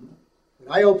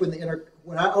 When I open the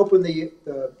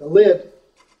lid,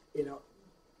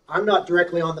 I'm not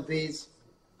directly on the bees.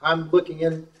 I'm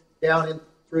looking down in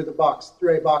through a box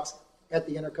at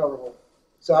the inner cover hole.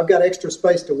 So I've got extra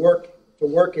space to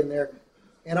work in there.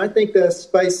 And I think the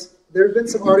space, there have been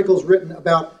some articles written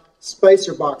about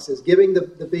spacer boxes, giving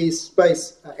the bees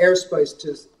space, airspace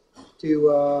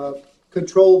to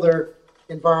control their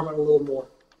environment a little more.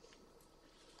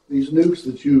 These nukes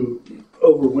that you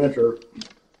overwinter,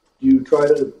 do you try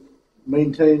to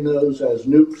maintain those as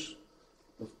nukes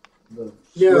the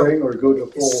spring, or go to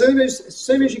full? As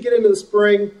soon as you get into the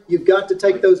spring, you've got to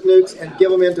take those nukes and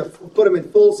put them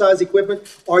in full-size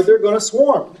equipment, or they're going to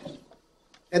swarm.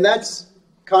 And that's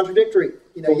contradictory.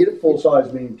 Full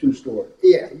size meaning 2-story.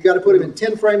 Yeah, you got to put them in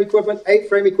 10-frame equipment,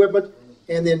 8-frame equipment,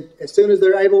 and then as soon as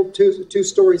they're able, two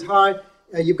stories high,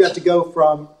 you've got to go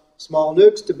from small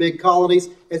nukes to big colonies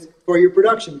for your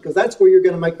production, because that's where you're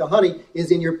going to make the honey,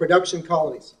 is in your production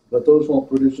colonies. But those won't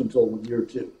produce until year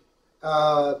 2.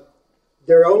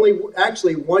 They're only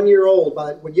actually 1 year old,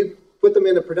 but when you put them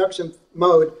into production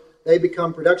mode, they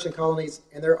become production colonies,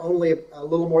 and they're only a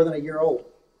little more than a year old.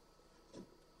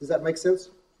 Does that make sense?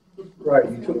 Right.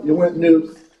 You went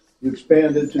nuke, you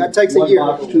expanded to that takes one a year.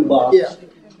 Box, 2 box. Yeah.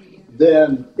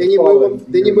 Then you move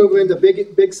them. Then you move them into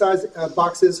big size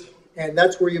boxes, and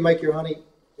that's where you make your honey.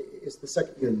 It's the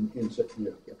second year. In second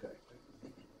year. Okay.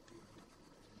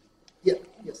 Yeah.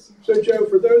 Yes. So, Joe,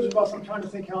 for those of us, I'm trying to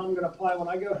think how I'm going to apply when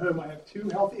I go home. I have 2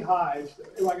 healthy hives.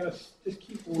 Am I going to just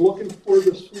keep looking for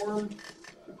the swarm,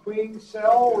 the queen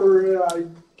cell, or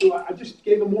I just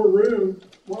gave them more room?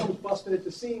 One was busting at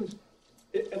the seams,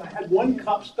 and I had one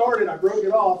cup started. I broke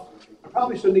it off. I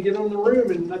probably shouldn't have given them the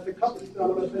room and let the cup. I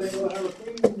would have been able to have a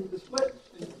queen to split.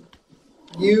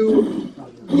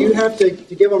 You have to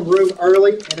give them room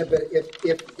early, and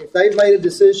if they've made a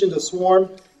decision to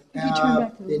swarm,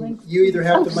 then you either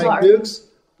have to make nukes,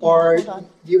 or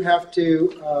you have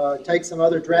to take some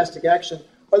other drastic action.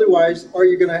 Otherwise, or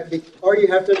you have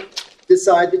to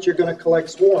decide that you're going to collect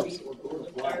swarms,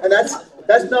 and that's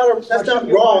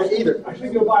not wrong either. I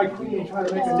should go buy a queen and try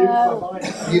to make a nuke by buying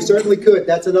it. You certainly could.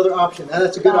 That's another option, and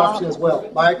that's a good option as well.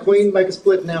 Buy a queen, make a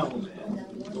split now.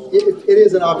 It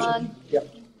is an option. Yep.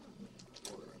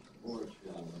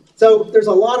 So there's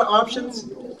a lot of options,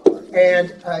 and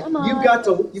you've got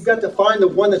to find the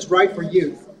one that's right for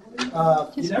you.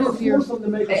 You never force them to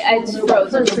make a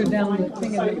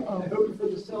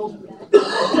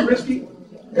risky.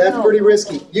 That's pretty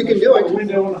risky. You can do it.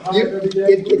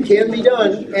 It can be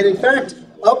done, and in fact,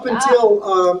 up until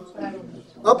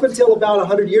about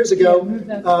 100 years ago,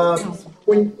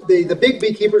 when the big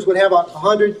beekeepers would have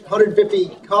 100, 150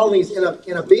 colonies in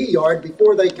a bee yard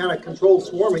before they kind of controlled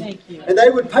swarming, and they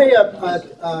would pay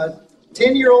a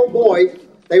 10-year-old boy,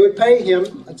 they would pay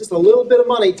him just a little bit of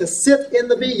money to sit in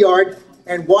the bee yard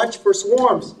and watch for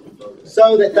swarms,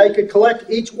 so that they could collect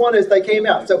each one as they came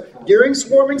out. So during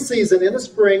swarming season in the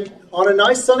spring, on a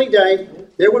nice sunny day,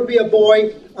 there would be a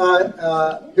boy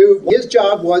who his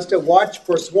job was to watch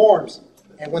for swarms.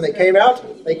 And when they came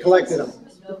out, they collected them.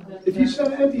 If you set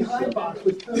an empty hive box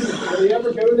with cones, will they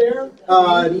ever go there?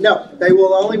 No, they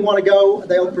will only want to go,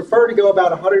 they'll prefer to go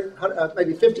about 100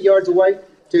 maybe 50 yards away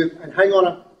and hang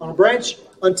on a branch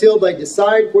until they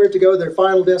decide where to go, their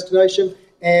final destination.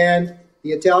 And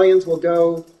the Italians will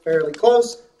go fairly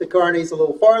close, the Carnies a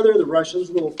little farther, the Russians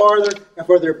a little farther, and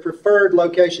for their preferred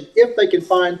location, if they can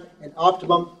find an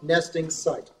optimum nesting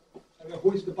site. I'm going to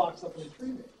hoist the box up in the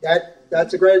tree there.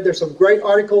 That's a great, there's some great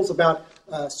articles about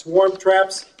swarm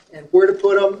traps and where to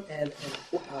put them and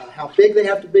how big they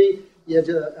have to be.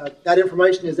 That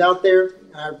information is out there.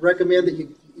 I recommend that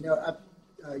you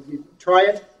try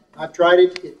it. I've tried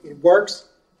it. It works.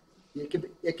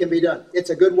 It can be done. It's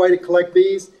a good way to collect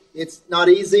bees. It's not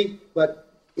easy, but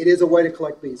it is a way to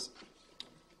collect bees.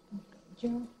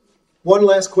 Joe? One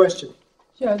last question.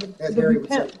 Joe, As Harry would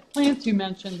say. the plants you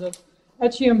mentioned, the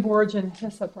Echium and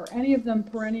hyssop, are any of them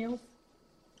perennials?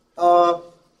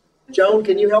 Joan,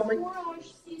 can you help me?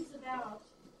 Orange seeds about.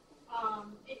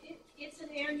 It's an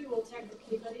annual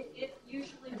technically, but it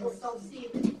usually will sell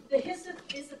seed. The hyssop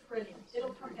is a perennial. It'll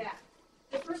come back.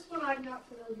 The first one I'm not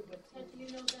familiar with. Ted, do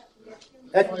you know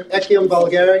that? Echium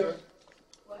vulgare.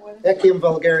 Echium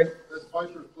vulgare. That's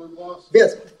Viper's Blue Gloss?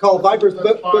 Yes, called Viper's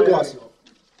Blue Gloss.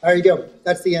 There you go.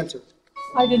 That's the answer.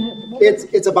 I didn't.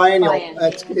 It's a biennial.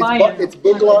 It's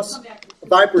Blue Gloss.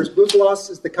 Viper's Blue Gloss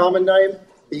is the common name.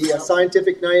 The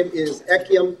scientific name is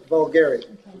Echium vulgare.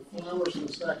 Flowers in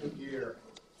the second year,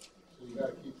 so you got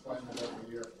to keep planting it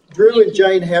every year. Drew and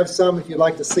Jane have some if you'd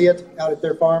like to see it out at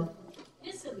their farm.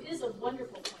 Hyssop is a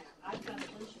wonderful plant. I've got a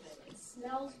bunch of it. It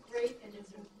smells great and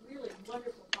it's a really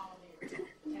wonderful pollinator,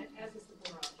 as is the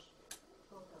borage.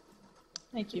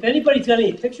 Thank you. If anybody's got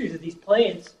any pictures of these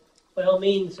plants, by all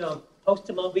means, post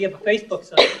them up. We have a Facebook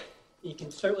site. You can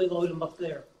certainly load them up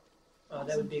there.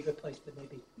 That would be a good place to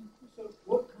maybe. So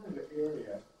what kind of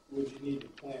area would you need to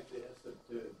plant the hyssop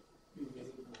to be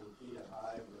able to feed a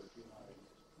hive or a few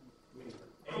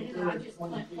hives? I just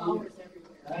plant flowers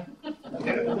everywhere.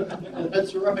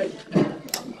 That's right.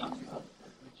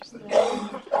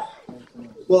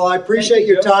 Well, I appreciate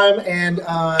your time, and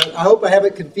I hope I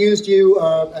haven't confused you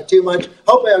too much.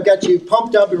 Hopefully I've got you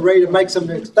pumped up and ready to make some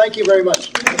news. Thank you very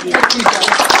much.